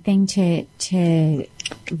interesting thing to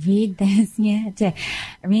read this, to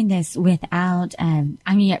read this without,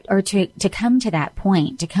 or to come to that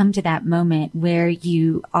point, to come to that moment where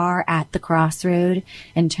you are at the crossroad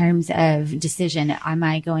in terms of decision. Am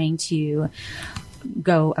I going to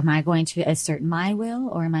assert my will,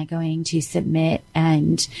 or am I going to submit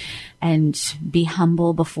and be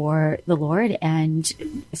humble before the Lord and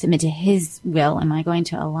submit to His will? Am I going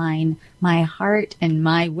to align my heart and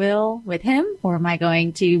my will with Him, or am I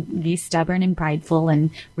going to be stubborn and prideful and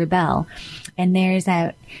rebel? And there's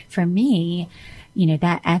for me,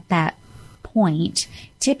 that at that point,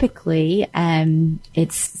 typically,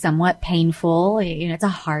 it's somewhat painful. It's a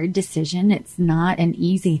hard decision. It's not an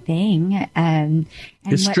easy thing.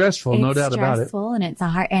 It's stressful, no doubt about it. It's stressful, and it's a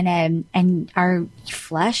hard, and our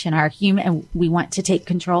flesh and our human, we want to take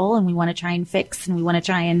control, and we want to try and fix, and we want to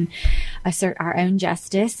try and assert our own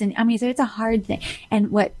justice. And so it's a hard thing.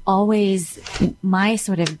 And what always, my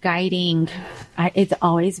sort of guiding, it's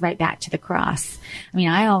always right back to the cross.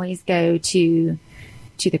 I always go to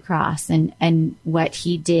the cross and what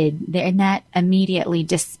He did there, and that immediately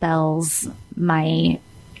dispels my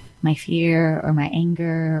fear or my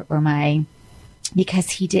anger or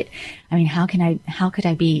because He did. How can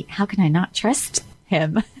I not trust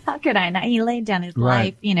Him? How could I not? He laid down His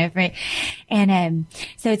life, so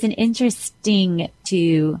it's an interesting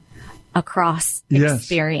a cross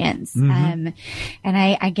experience. Yes. Mm-hmm. And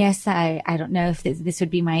I guess I don't know if this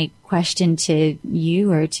would be my question to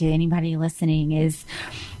you or to anybody listening, is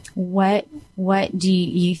what do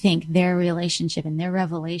you think their relationship and their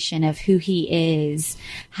revelation of who He is,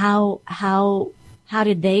 how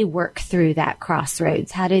did they work through that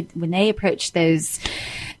crossroads? When they approached those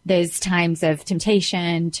times of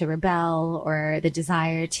temptation to rebel, or the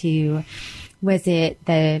desire to, was it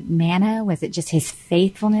the manna? Was it just His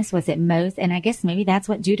faithfulness? Was it Moses? And I guess maybe that's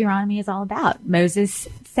what Deuteronomy is all about. Moses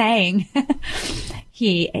saying,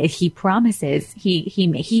 he promises,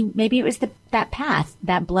 he maybe it was that path,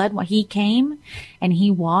 that blood. He came and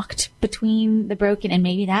He walked between the broken, and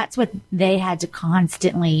maybe that's what they had to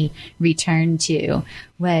constantly return to,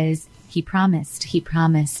 was He promised,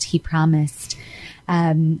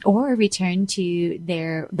 or return to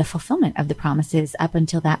the fulfillment of the promises up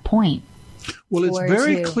until that point. Well, it's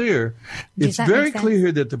very clear. It's very clear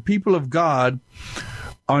here that the people of God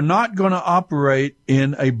are not going to operate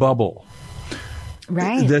in a bubble.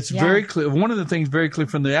 Right. That's very clear. One of the things very clear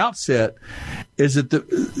from the outset is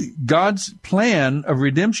that God's plan of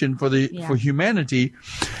redemption for humanity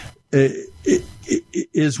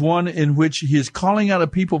is one in which He is calling out a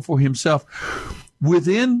people for Himself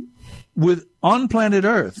on planet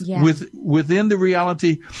Earth, within the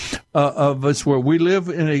reality of us, where we live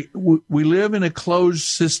in a closed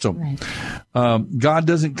system. Right. God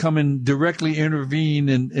doesn't come and directly intervene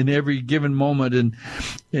in every given moment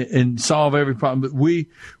and solve every problem. But we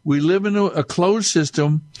live in a closed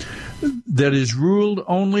system that is ruled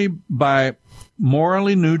only by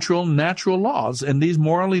morally neutral natural laws, and these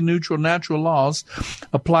morally neutral natural laws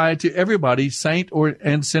apply to everybody, saint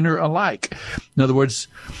and sinner alike. In other words,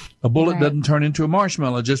 a bullet doesn't turn into a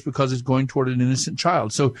marshmallow just because it's going toward an innocent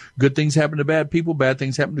child. So good things happen to bad people, bad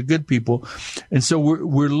things happen to good people. And so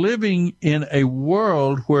we're living in a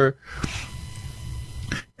world where,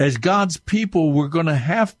 as God's people, we're going to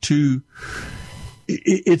have to,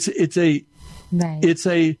 it's a,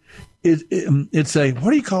 what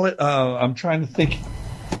do you call it? I'm trying to think.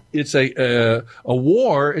 It's a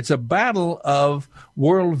war. It's a battle of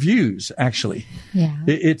worldviews, actually. Yeah.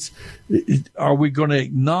 Are we going to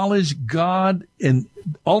acknowledge God, and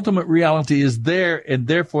ultimate reality is there, and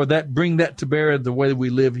therefore bring that to bear the way we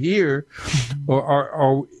live here,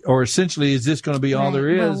 or essentially is this going to be all there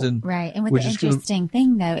is? And And what the interesting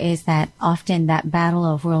thing though is that often that battle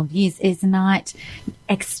of worldviews is not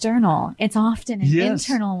external. It's often an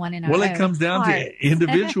internal one in our Well, it comes down to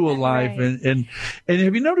individual life, and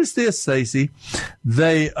have you noticed this, Stacey?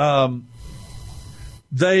 The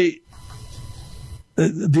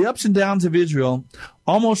ups and downs of Israel,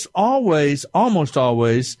 almost always,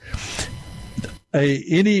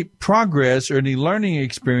 any progress or any learning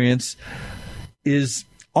experience is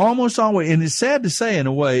almost always, and it's sad to say in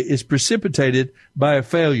a way, is precipitated by a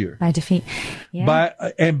failure, by defeat, by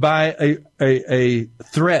a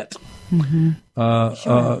threat,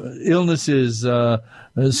 illnesses,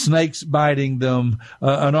 snakes biting them,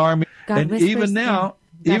 an army, and even now.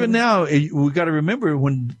 Even now, we got to remember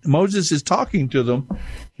when Moses is talking to them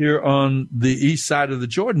here on the east side of the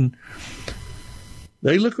Jordan,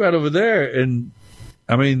 they look right over there, and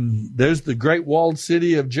I mean, there's the great walled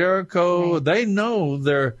city of Jericho. Right. They know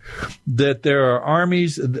that there are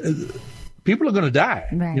armies. People are going to die.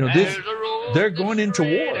 Right. You know, they're going into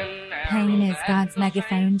war. Pain is God's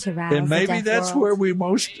megaphone to rouse and maybe the deaf that's world. where we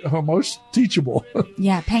are most teachable.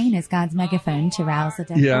 Yeah, pain is God's megaphone to rouse the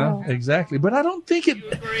deaf world. Yeah, exactly. But I don't think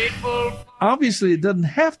obviously it doesn't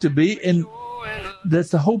have to be, and that's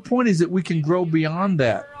the whole point, is that we can grow beyond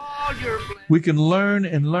that. We can learn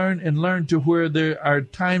and learn and learn to where there are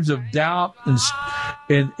times of doubt and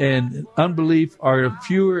unbelief are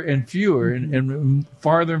fewer and fewer and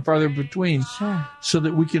farther and farther between, so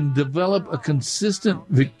that we can develop a consistent,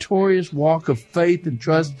 victorious walk of faith and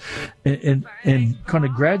trust and kind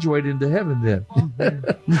of graduate into heaven then.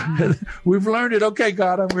 We've learned it. Okay,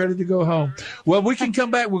 God, I'm ready to go home. Well, we can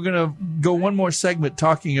come back. We're going to go one more segment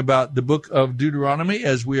talking about the book of Deuteronomy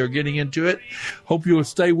as we are getting into it. Hope you'll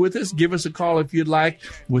stay with us. Give us a call if you'd like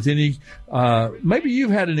with any, maybe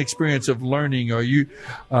you've had an experience of learning, or you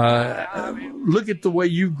look at the way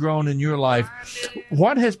you've grown in your life.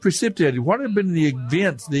 What has precipitated? What have been the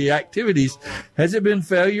events, the activities? Has it been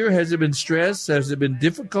failure? Has it been stress? Has it been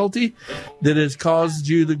difficulty that has caused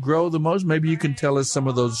you to grow the most? Maybe you can tell us some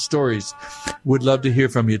of those stories. We'd love to hear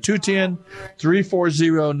from you.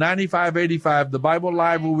 210-340-9585. The Bible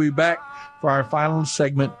Live will be back for our final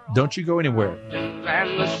segment. Don't you go anywhere.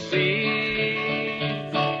 And the sea,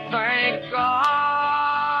 thank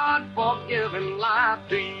God for giving life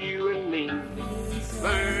to you and me.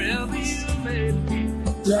 Wherever you may be,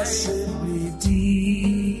 blessed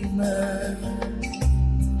Redeemer,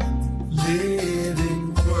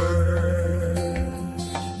 living Word.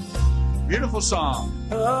 Beautiful song.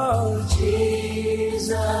 Oh,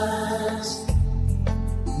 Jesus,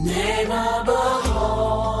 name above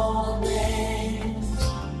all names,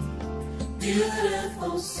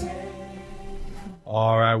 beautiful Savior.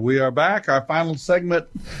 All right, we are back. Our final segment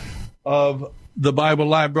of the Bible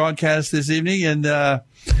Live broadcast this evening, and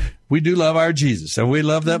we do love our Jesus, and we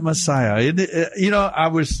love that Messiah. You know,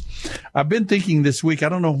 I've been thinking this week, I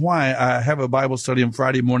don't know why, I have a Bible study on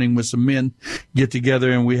Friday morning with some men get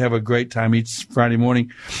together, and we have a great time each Friday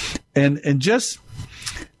morning. And just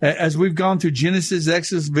as we've gone through Genesis,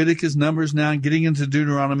 Exodus, Leviticus, Numbers now, and getting into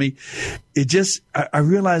Deuteronomy, I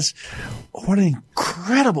realize what an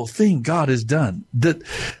incredible thing God has done. That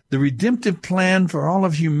the redemptive plan for all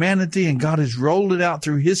of humanity, and God has rolled it out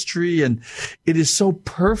through history, and it is so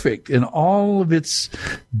perfect in all of its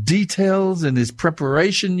details and its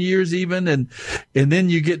preparation years even. And then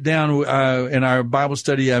you get down in our Bible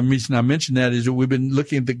study, I mentioned that is that we've been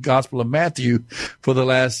looking at the Gospel of Matthew for the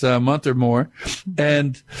last month or more.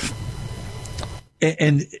 And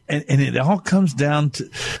it all comes down to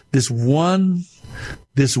this one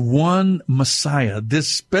Messiah, this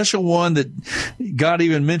special one that God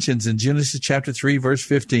even mentions in Genesis chapter 3, verse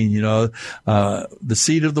 15, the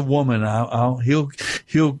seed of the woman,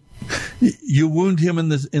 you wound him in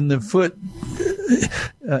the foot,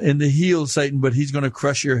 in the heel, Satan, but he's going to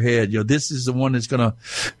crush your head. This is the one he's going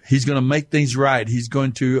to make things right. He's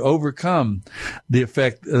going to overcome the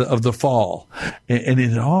effect of the fall.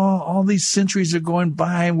 And all these centuries are going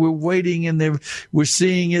by, and we're waiting, and we're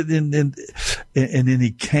seeing it, and then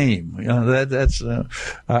he came.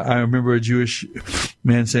 I remember a Jewish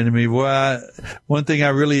man saying to me, "Well, one thing I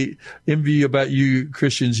really envy about you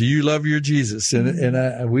Christians, you love your Jesus,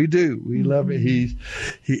 and we do. We love it.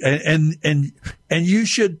 And you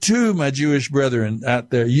should too, my Jewish brethren out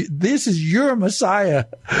there. This is your Messiah."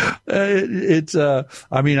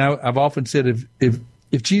 I've often said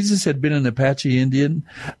if Jesus had been an Apache Indian,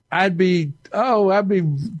 I'd be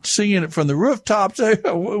singing it from the rooftops.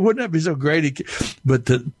 Wouldn't that be so great? But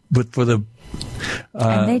for the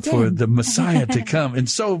Messiah to come, and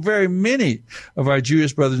so very many of our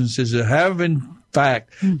Jewish brothers and sisters have in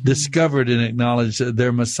fact discovered and acknowledged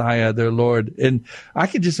their Messiah, their Lord. And I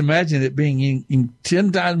can just imagine it being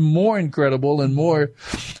 10 times more incredible and more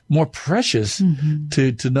precious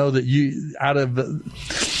to know that you, out of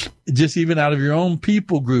your own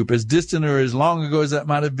people group, as distant or as long ago as that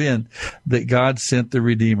might have been, that God sent the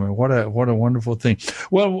Redeemer. What a wonderful thing.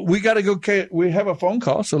 Well, we got to go. We have a phone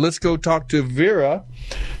call, so let's go talk to Vera.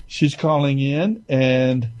 She's calling in,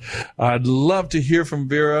 and I'd love to hear from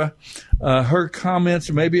Vera, her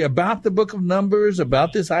comments maybe about the book of Numbers,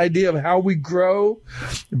 about this idea of how we grow.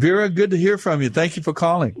 Vera, good to hear from you. Thank you for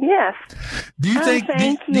calling. Yes. Do you think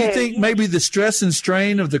maybe the stress and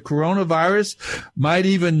strain of the coronavirus might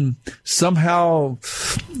even somehow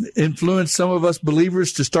influence some of us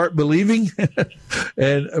believers to start believing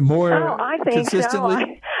and more consistently? So.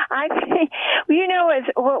 I think,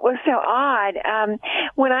 what was so odd,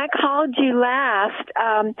 when I called you last,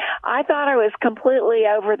 I thought I was completely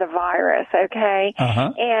over the virus, okay?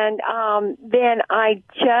 And then I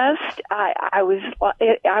was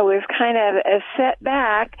kind of set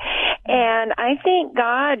back, and I think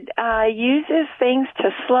God uses things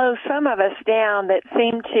to slow some of us down that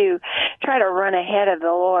seem to try to run ahead of the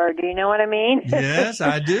Lord. Do you know what I mean? Yes,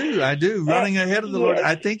 I do. Running ahead of the Lord.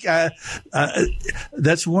 I think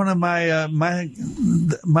that's one of my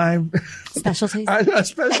specialties.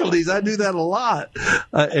 Specialties. I do that a lot,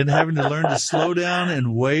 and having to learn to slow down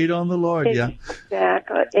and wait on the Lord.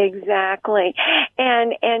 Exactly.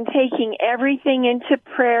 And taking everything into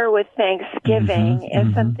prayer with thanksgiving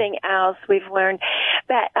is something else we've learned.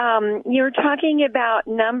 That you're talking about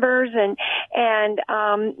Numbers and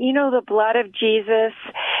the blood of Jesus.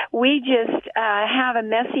 We just have a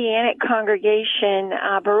Messianic congregation,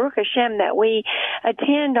 Baruch Hashem, that we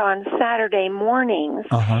attend on Saturday mornings,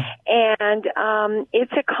 and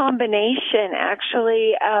it's a combination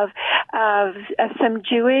actually of some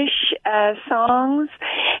Jewish songs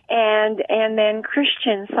and then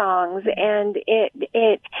Christian songs, and it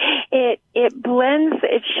blends.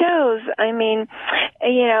 It shows. I mean,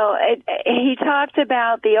 he talked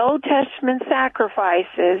about the Old Testament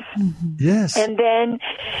sacrifices, yes, and then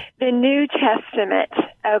the New Testament.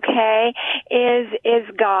 Okay, is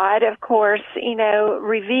God, of course,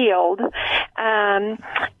 revealed,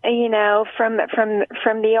 from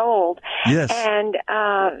the old. Yes. And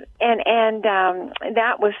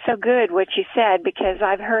that was so good what you said, because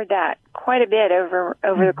I've heard that quite a bit over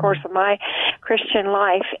the course of my Christian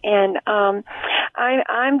life. And I'm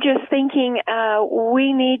just thinking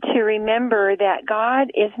we need to remember that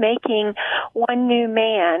God is making one new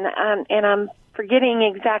man, and I'm forgetting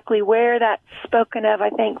exactly where that's spoken of. I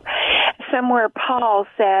think somewhere Paul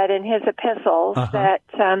said in his epistles that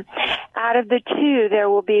out of the two there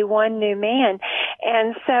will be one new man.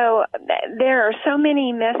 And so there are so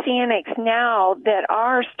many Messianics now that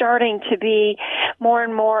are starting to be more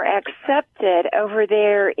and more accepted over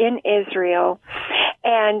there in Israel.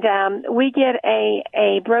 And we get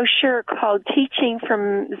a brochure called Teaching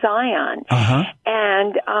from Zion.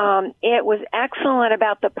 And it was excellent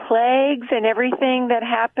about the plagues and everything that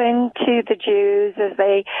happened to the Jews as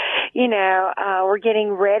they, were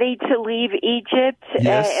getting ready to leave Egypt,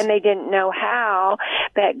 and they didn't know how,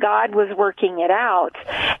 but God was working it out.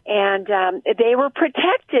 And they were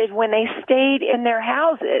protected when they stayed in their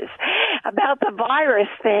houses about the virus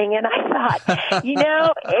thing. And I thought,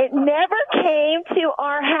 it never came to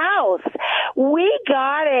our house. We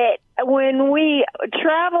got it when we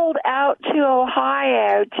traveled out to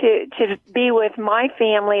Ohio to be with my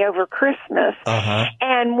family over Christmas.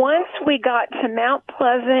 And once we got to Mount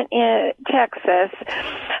Pleasant in Texas,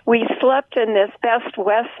 we slept in this Best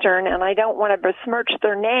Western, and I don't want to besmirch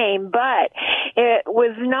their name, but it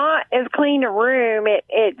was not as clean a room.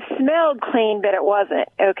 It smelled clean, but it wasn't,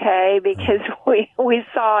 okay, because we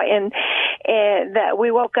saw in that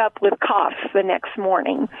we woke up with coughs the next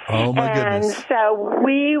morning. Oh my goodness! And so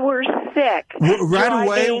we were sick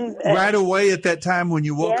right away at that time when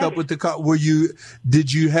you woke up with the cough.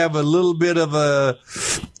 Did you have a little bit of a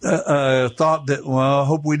thought that, well, I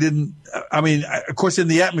hope we didn't? I mean, of course, in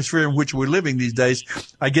the atmosphere in which we're living these days,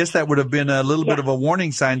 I guess that would have been a little bit of a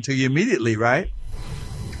warning sign to you immediately, right?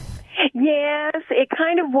 Yes, it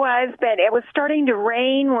kind of was, but it was starting to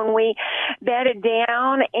rain when we bedded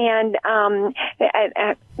down, and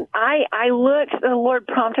I looked. The Lord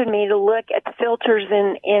prompted me to look at the filters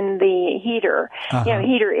in the heater,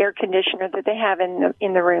 heater air conditioner that they have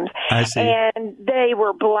in the rooms. I see. And they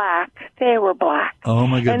were black. Oh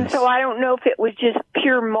my goodness! And so I don't know if it was just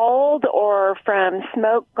pure mold or from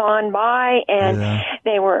smoke gone by, and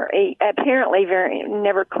they were apparently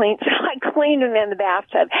never cleaned. So I cleaned them in the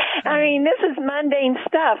bathtub. I mean, this is mundane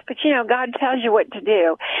stuff, but, God tells you what to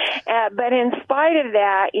do. But in spite of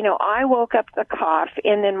that, I woke up with a cough,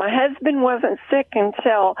 and then my husband wasn't sick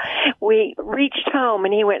until we reached home,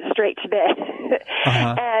 and he went straight to bed.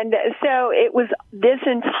 And so it was this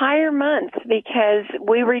entire month, because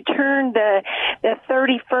we returned the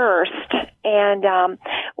 31st, and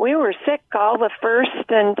we were sick all the 1st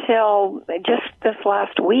until just this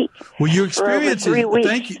last week. Well, your experience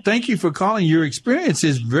is, thank you for calling. Your experience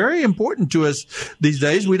is very important to us these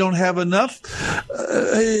days. We don't have enough,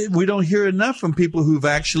 we don't hear enough from people who've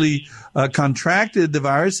actually contracted the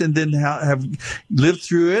virus and then have lived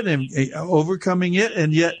through it and overcoming it.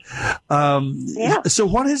 And yet, so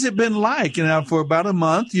what has it been like? For about a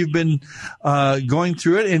month, you've been going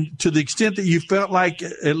through it, and to the extent that you felt like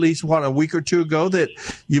at least a week or two ago that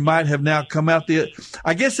you might have now come out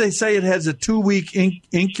I guess they say it has a 2-week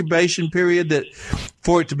incubation period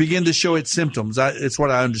for it to begin to show its symptoms. It's what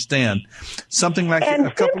I understand. Something like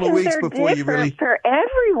a couple of weeks before you really. For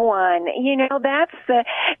everyone,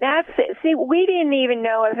 see, we didn't even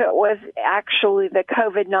know if it was actually the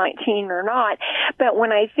COVID-19 or not. But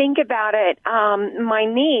when I think about it, my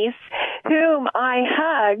niece, whom I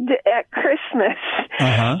hugged at Christmas,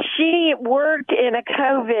 she worked in a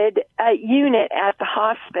COVID unit at the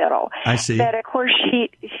hospital. I see. But of course, she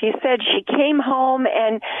said she came home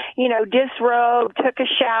and, disrobed, took a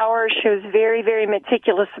shower. She was very, very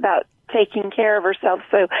meticulous about taking care of herself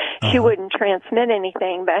so she wouldn't transmit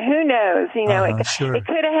anything. But who knows? It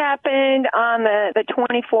could have happened on the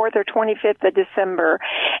 24th or 25th of December,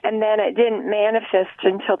 and then it didn't manifest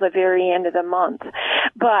until the very end of the month.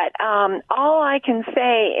 But all I can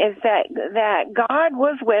say is that God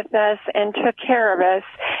was with us and took care of us.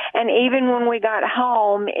 And even when we got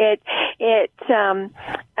home,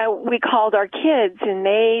 we called our kids, and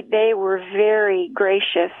they were very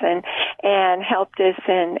gracious and helped us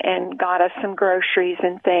and got us some groceries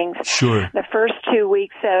and things. Sure. The first 2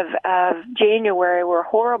 weeks of January were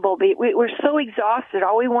horrible. We were so exhausted.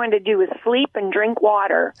 All we wanted to do was sleep and drink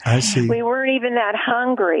water. I see. We weren't even that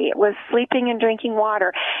hungry. It was sleeping and drinking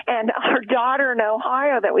water. And our daughter in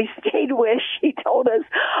Ohio that we stayed with, she told us,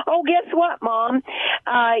 "Oh, guess what, Mom?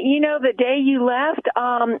 The day you left,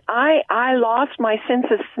 I lost my sense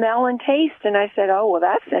of smell and taste." And I said, "Oh, well,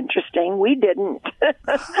 that's interesting. We didn't."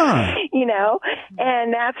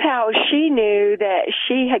 And that's how she knew that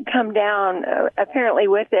she had come down apparently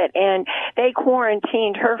with it, and they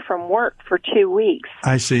quarantined her from work for 2 weeks.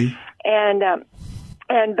 I see.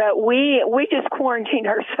 But we just quarantined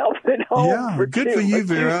ourselves at home. Yeah, good for you,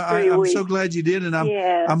 Vera. I'm so glad you did, and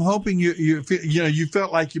I'm hoping you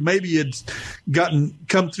felt like you maybe had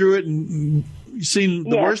come through it and seen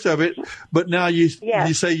the worst of it, but now you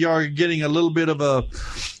say you're getting a little bit of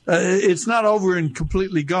it's not over and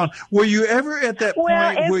completely gone. Were you ever at that point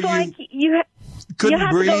where you couldn't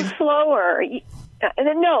breathe? You have to go slower.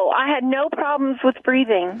 No, I had no problems with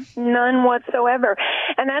breathing, none whatsoever.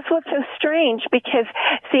 And that's what's so strange because,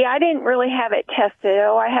 see, I didn't really have it tested.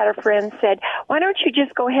 I had a friend said, "Why don't you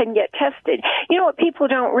just go ahead and get tested?" You know what people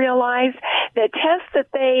don't realize? The test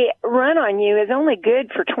that they run on you is only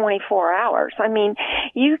good for 24 hours. I mean,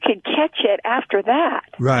 you could catch it after that.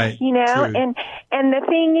 Right. True. And the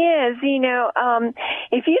thing is,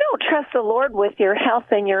 if you don't trust the Lord with your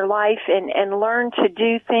health and your life and learn to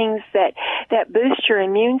do things that boost your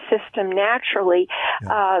immune system naturally,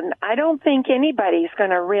 I don't think anybody's going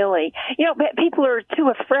to really, but people are too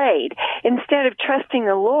afraid. Instead of trusting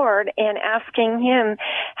the Lord and asking Him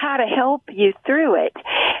how to help you through it,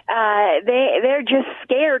 they're just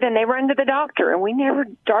scared and they run to the doctor. And we never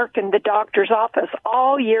darkened the doctor's office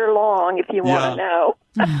all year long, if you want to know.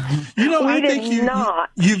 I think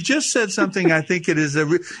you've just said something. I think it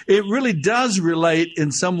really does relate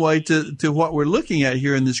in some way to what we're looking at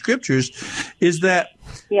here in the scriptures, is that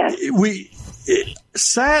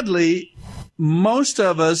sadly, most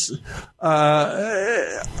of us,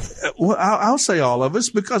 well, I'll say all of us,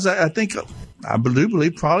 because I think, I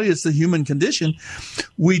believe probably it's the human condition.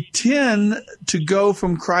 We tend to go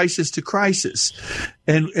from crisis to crisis.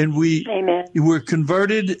 And we're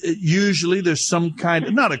converted. Usually there's some kind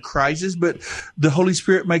of, not a crisis, but the Holy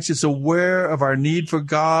Spirit makes us aware of our need for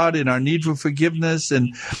God and our need for forgiveness.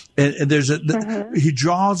 And there's He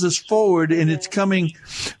draws us forward, and it's coming.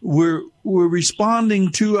 We're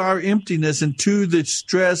responding to our emptiness and to the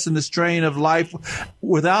stress and the strain of life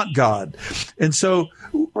without God. And so,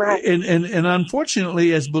 and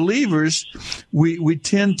unfortunately, as believers, we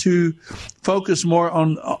tend to focus more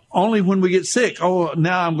on only when we get sick. Oh,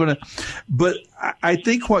 now I'm going to, but I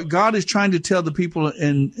think what God is trying to tell the people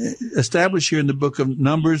and establish here in the book of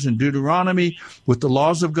Numbers and Deuteronomy with the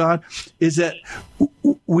laws of God is that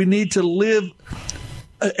we need to live,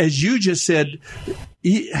 as you just said,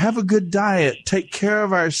 have a good diet, take care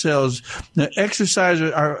of ourselves, exercise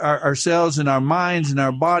ourselves and our minds and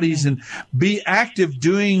our bodies, and be active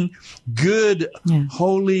doing good,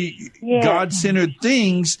 holy, God-centered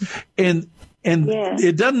things. And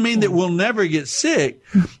it doesn't mean that we'll never get sick,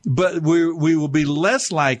 but we will be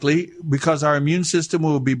less likely because our immune system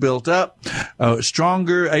will be built up,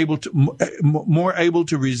 stronger, more able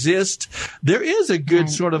to resist. There is a good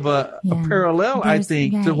sort of a parallel, I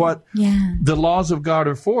think, to what the laws of God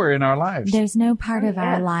are for in our lives. There's no part of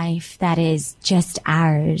our life that is just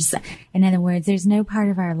ours. In other words, there's no part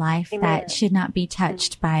of our life that should not be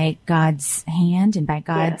touched by God's hand and by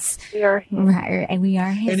God's. We are His. Right, and we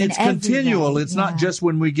are His. And it's continual. It's not just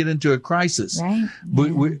when we get into a crisis. Right.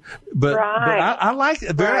 But I like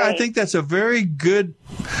it. I think that's a very good,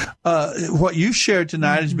 what you shared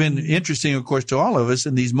tonight has been interesting, of course, to all of us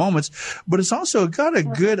in these moments, but it's also got a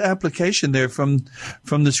good application there from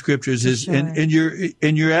the scriptures and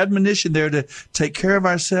your admonition there to take care of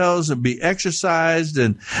ourselves and be exercised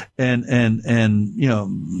and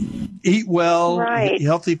eat well,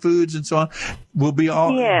 healthy foods and so on. Will be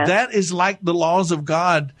all that is like the laws of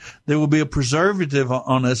God. There will be a preservative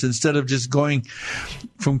on us instead of just going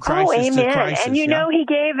from crisis to crisis. And He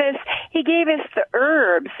gave us the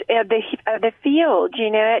herbs of the field.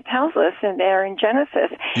 It tells us in there in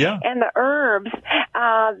Genesis. Yeah. And the herbs,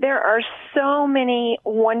 there are so many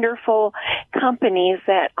wonderful companies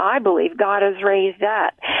that I believe God has raised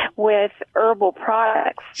up with herbal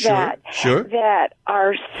products that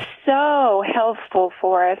are so healthful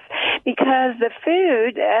for us, because the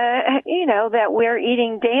food, that we're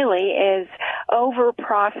eating daily is over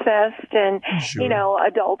processed and,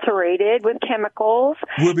 adulterated with chemicals.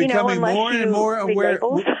 We're becoming more and more aware.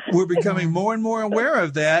 We're becoming more and more aware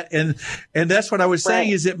of that. And that's what I was saying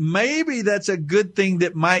is that maybe that's a good thing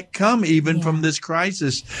that might come even from this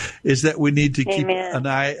crisis, is that we need to keep an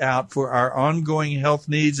eye out for our ongoing health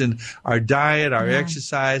needs and our diet, our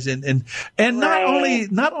exercise, and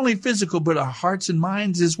not only physical, but our hearts and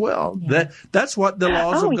minds as well. That's what the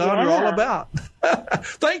laws of God are all about.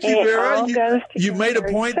 Thank you, Vera. You made a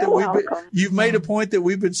point you've made a point that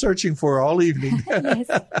we've been searching for all evening. Yes.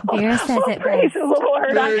 Vera says it. Praise the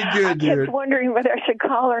Lord. Very good, I kept wondering whether I should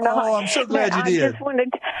call or not. Oh, I'm so glad you did.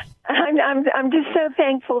 I'm just so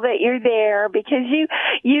thankful that you're there, because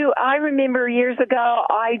I remember years ago,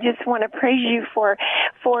 I just want to praise you for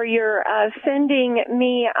your sending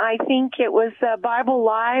me, I think it was Bible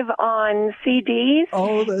Live on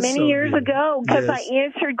CDs many years ago, because I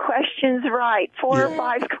answered questions right, 4 or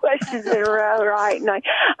 5 questions in a row right, and I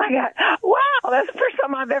got, wow, that's the first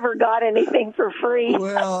time I've ever got anything for free.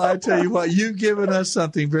 Well, I tell you what, you've given us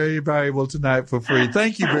something very valuable tonight for free.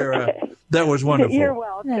 Thank you, Vera. That was wonderful. You're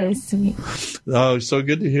welcome. That is sweet. Oh, so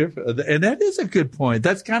good to hear. And that is a good point.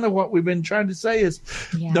 That's kind of what we've been trying to say is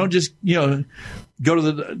don't just, go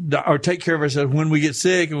to or take care of ourselves when we get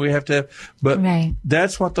sick and we have to, but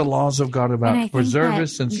that's what the laws of God are about. Preserve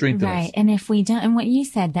us and strengthen us. Right. And if we don't, and what you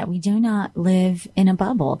said, that we do not live in a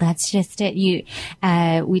bubble. That's just it.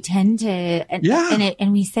 We tend to,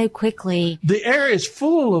 and we so quickly. The air is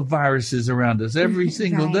full of viruses around us every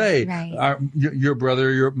single day. Right. Your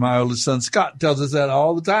brother, my oldest son, Scott, tells us that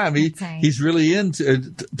all the time. He's really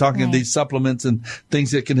into talking of these supplements and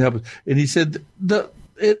things that can help us. And he said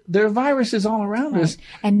there are viruses all around us,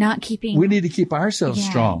 and not keeping. We need to keep ourselves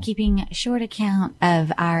strong. Keeping short account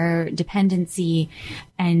of our dependency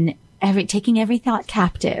and taking every thought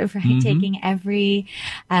captive, right? Mm-hmm. Taking every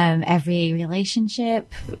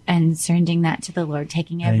relationship and surrendering that to the Lord.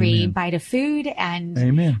 Taking every bite of food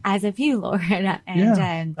and as of you, Lord.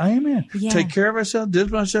 And, Amen. Take care of ourselves,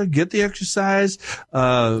 discipline ourselves, get the exercise.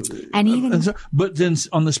 But then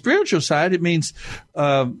on the spiritual side, it means,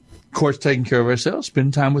 Of course, taking care of ourselves,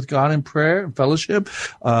 spend time with God in prayer and fellowship,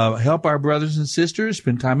 help our brothers and sisters,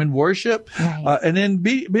 spend time in worship, Right. And then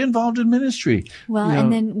be involved in ministry. Well,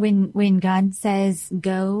 and then when God says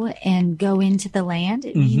go into the land,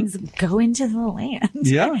 it means go into the land.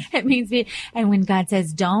 Yeah. It means and when God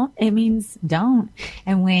says don't, it means don't.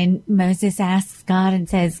 And when Moses asks God and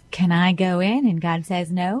says, "Can I go in?" and God says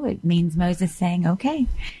no, it means Moses saying okay.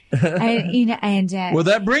 Well,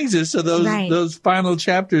 that brings us to those final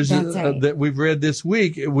chapters that we've read this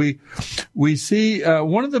week. We see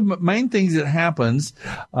one of the main things that happens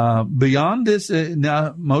beyond this.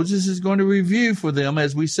 Now Moses is going to review for them,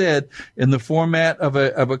 as we said, in the format of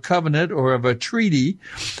a covenant or of a treaty.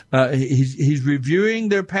 He's reviewing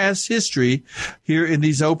their past history here in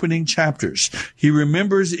these opening chapters. He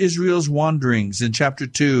remembers Israel's wanderings in chapter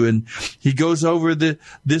 2, and he goes over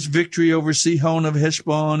this victory over Sihon of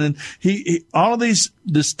Heshbon. And he all of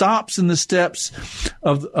the stops and the steps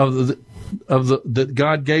of that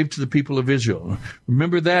God gave to the people of Israel.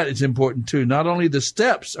 Remember that is important too. Not only the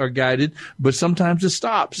steps are guided, but sometimes the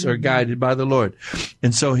stops are guided by the Lord.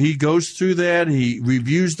 And so he goes through that. He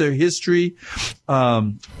reviews their history.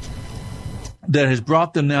 That has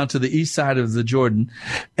brought them now to the east side of the Jordan,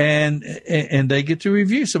 and they get to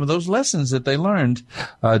review some of those lessons that they learned,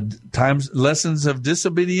 lessons of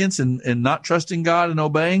disobedience and not trusting God and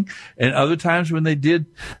obeying, and other times when they did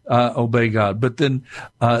obey God. But then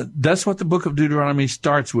that's what the book of Deuteronomy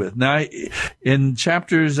starts with. Now, in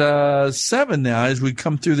chapters 7 now, as we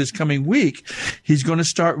come through this coming week, he's going to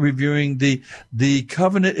start reviewing the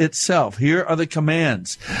covenant itself. Here are the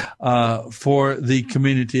commands for the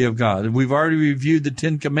community of God. We've already reviewed the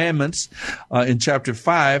 10 Commandments in chapter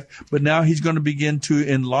 5, but now he's going to begin to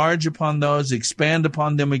enlarge upon those, expand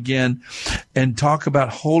upon them again, and talk about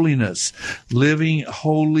holiness, living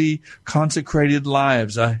holy, consecrated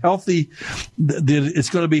lives. It's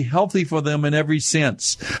going to be healthy for them in every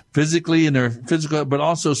sense, physically in their physical, but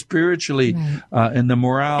also spiritually, in the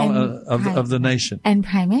morale of the nation. And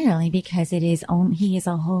primarily because he is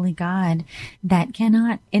a holy God that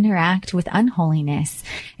cannot interact with unholiness.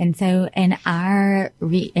 And so in our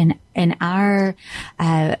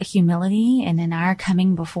humility and in our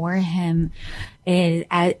coming before him is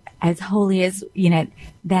as holy as,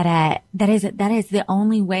 that is the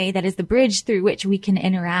only way, that is the bridge through which we can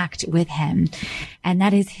interact with him. And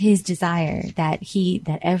that is his desire, that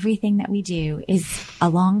everything that we do is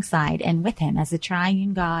alongside and with him as a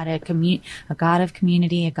triune God, a God of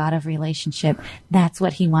community, a God of relationship. That's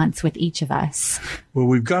what he wants with each of us. Well,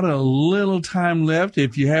 we've got a little time left.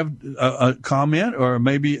 If you have a comment or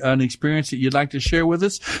maybe an experience that you'd like to share with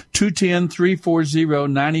us,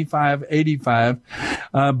 210-340-9585.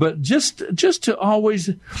 But just to always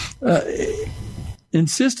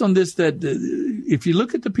insist on this, that if you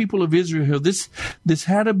look at the people of Israel, this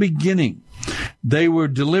had a beginning. They were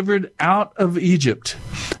delivered out of Egypt.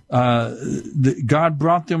 God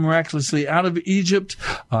brought them miraculously out of Egypt.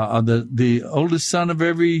 The oldest son of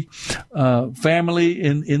every family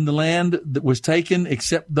in the land that was taken,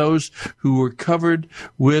 except those who were covered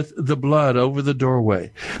with the blood over the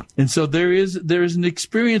doorway. And so there is an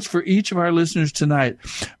experience for each of our listeners tonight.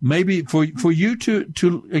 Maybe for you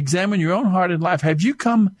to examine your own heart and life. Have you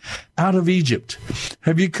come out of Egypt?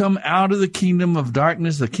 Have you come out of the kingdom of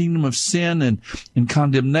darkness, the kingdom of sin and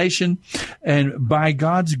condemnation? And by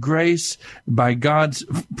God's grace, by God's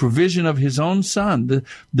provision of his own son,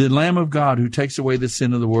 the Lamb of God who takes away the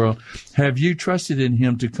sin of the world, have you trusted in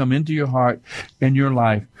him to come into your heart and your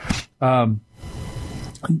life? And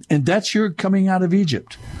that's your coming out of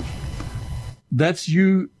Egypt. That's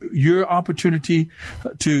your opportunity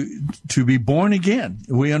to be born again.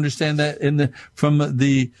 We understand that from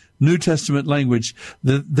the New Testament language.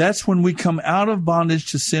 That's when we come out of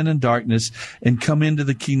bondage to sin and darkness and come into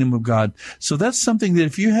the kingdom of God. So that's something that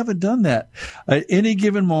if you haven't done that at any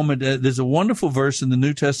given moment, there's a wonderful verse in the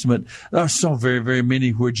New Testament. There are so very, very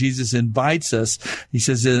many where Jesus invites us. He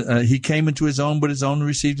says, he came into his own, but his own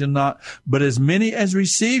received him not. But as many as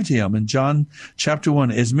received him, in John chapter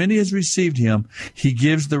 1, as many as received him, he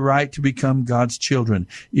gives the right to become God's children,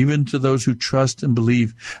 even to those who trust and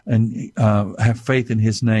believe and have faith in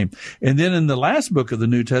his name. And then in the last book of the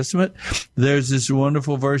New Testament, there's this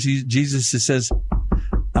wonderful verse. Jesus says,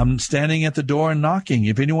 I'm standing at the door and knocking.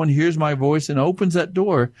 If anyone hears my voice and opens that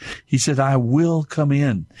door, he said, I will come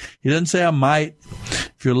in. He doesn't say I might.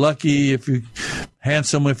 If you're lucky, if you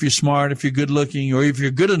handsome, if you're smart, if you're good looking, or if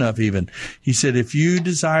you're good enough even. He said, if you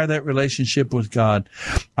desire that relationship with God,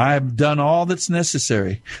 I've done all that's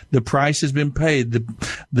necessary. The price has been paid.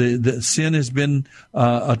 The sin has been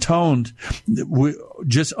atoned.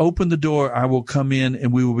 Just open the door. I will come in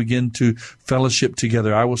and we will begin to fellowship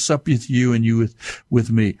together. I will sup with you and you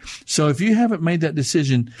with me. So if you haven't made that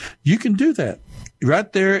decision, you can do that.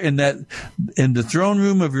 Right there in the throne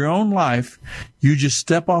room of your own life, you just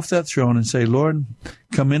step off that throne and say, Lord,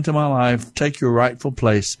 come into my life, take your rightful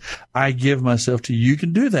place. I give myself to you. You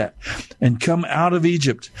can do that and come out of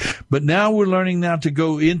Egypt. But now we're learning now to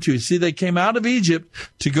go into, see, they came out of Egypt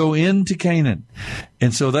to go into Canaan.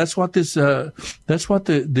 And so that's what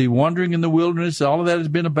the wandering in the wilderness, all of that has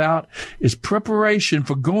been about, is preparation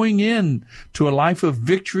for going in to a life of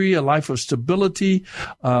victory, a life of stability,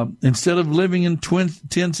 instead of living in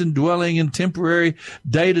tents and dwelling in temporary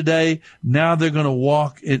day to day. Now they're going to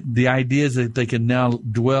walk the ideas that they can now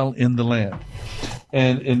dwell in the land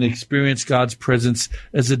and experience God's presence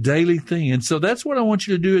as a daily thing. And so that's what I want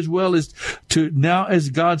you to do as well, is to now, as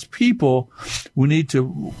God's people, we need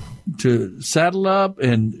to saddle up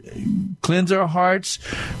and cleanse our hearts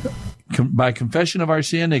by confession of our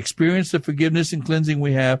sin, experience the forgiveness and cleansing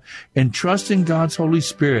we have, and trust in God's Holy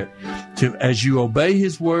Spirit to, as you obey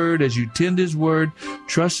His Word, as you tend His Word,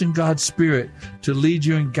 trust in God's Spirit to lead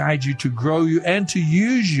you and guide you, to grow you, and to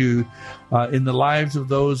use you in the lives of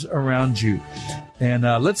those around you. And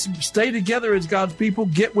let's stay together as God's people,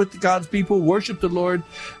 get with God's people, worship the Lord,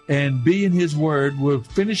 and be in His Word. We'll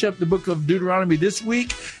finish up the book of Deuteronomy this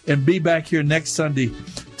week and be back here next Sunday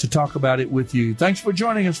to talk about it with you. Thanks for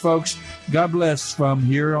joining us, folks. God bless from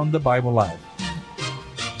here on the Bible Live.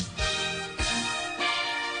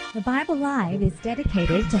 The Bible Live is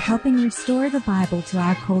dedicated to helping restore the Bible to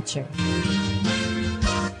our culture.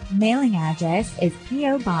 Mailing address is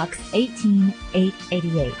P.O. Box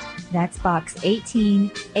 18888. That's Box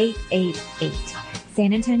 18888,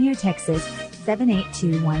 San Antonio, Texas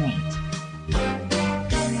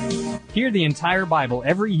 78218. Hear the entire Bible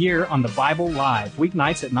every year on the Bible Live,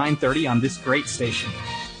 weeknights at 9:30 on this great station.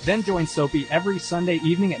 Then join SOAPY every Sunday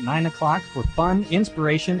evening at 9 o'clock for fun,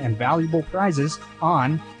 inspiration, and valuable prizes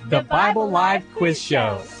on the Bible Live Quiz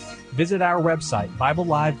Show. Visit our website,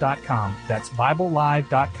 BibleLive.com. That's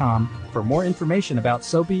BibleLive.com for more information about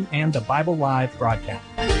SOAPY and the Bible Live broadcast.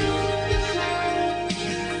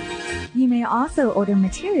 You may also order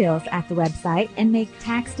materials at the website and make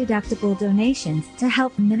tax-deductible donations to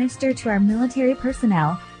help minister to our military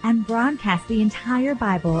personnel and broadcast the entire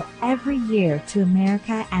Bible every year to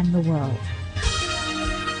America and the world.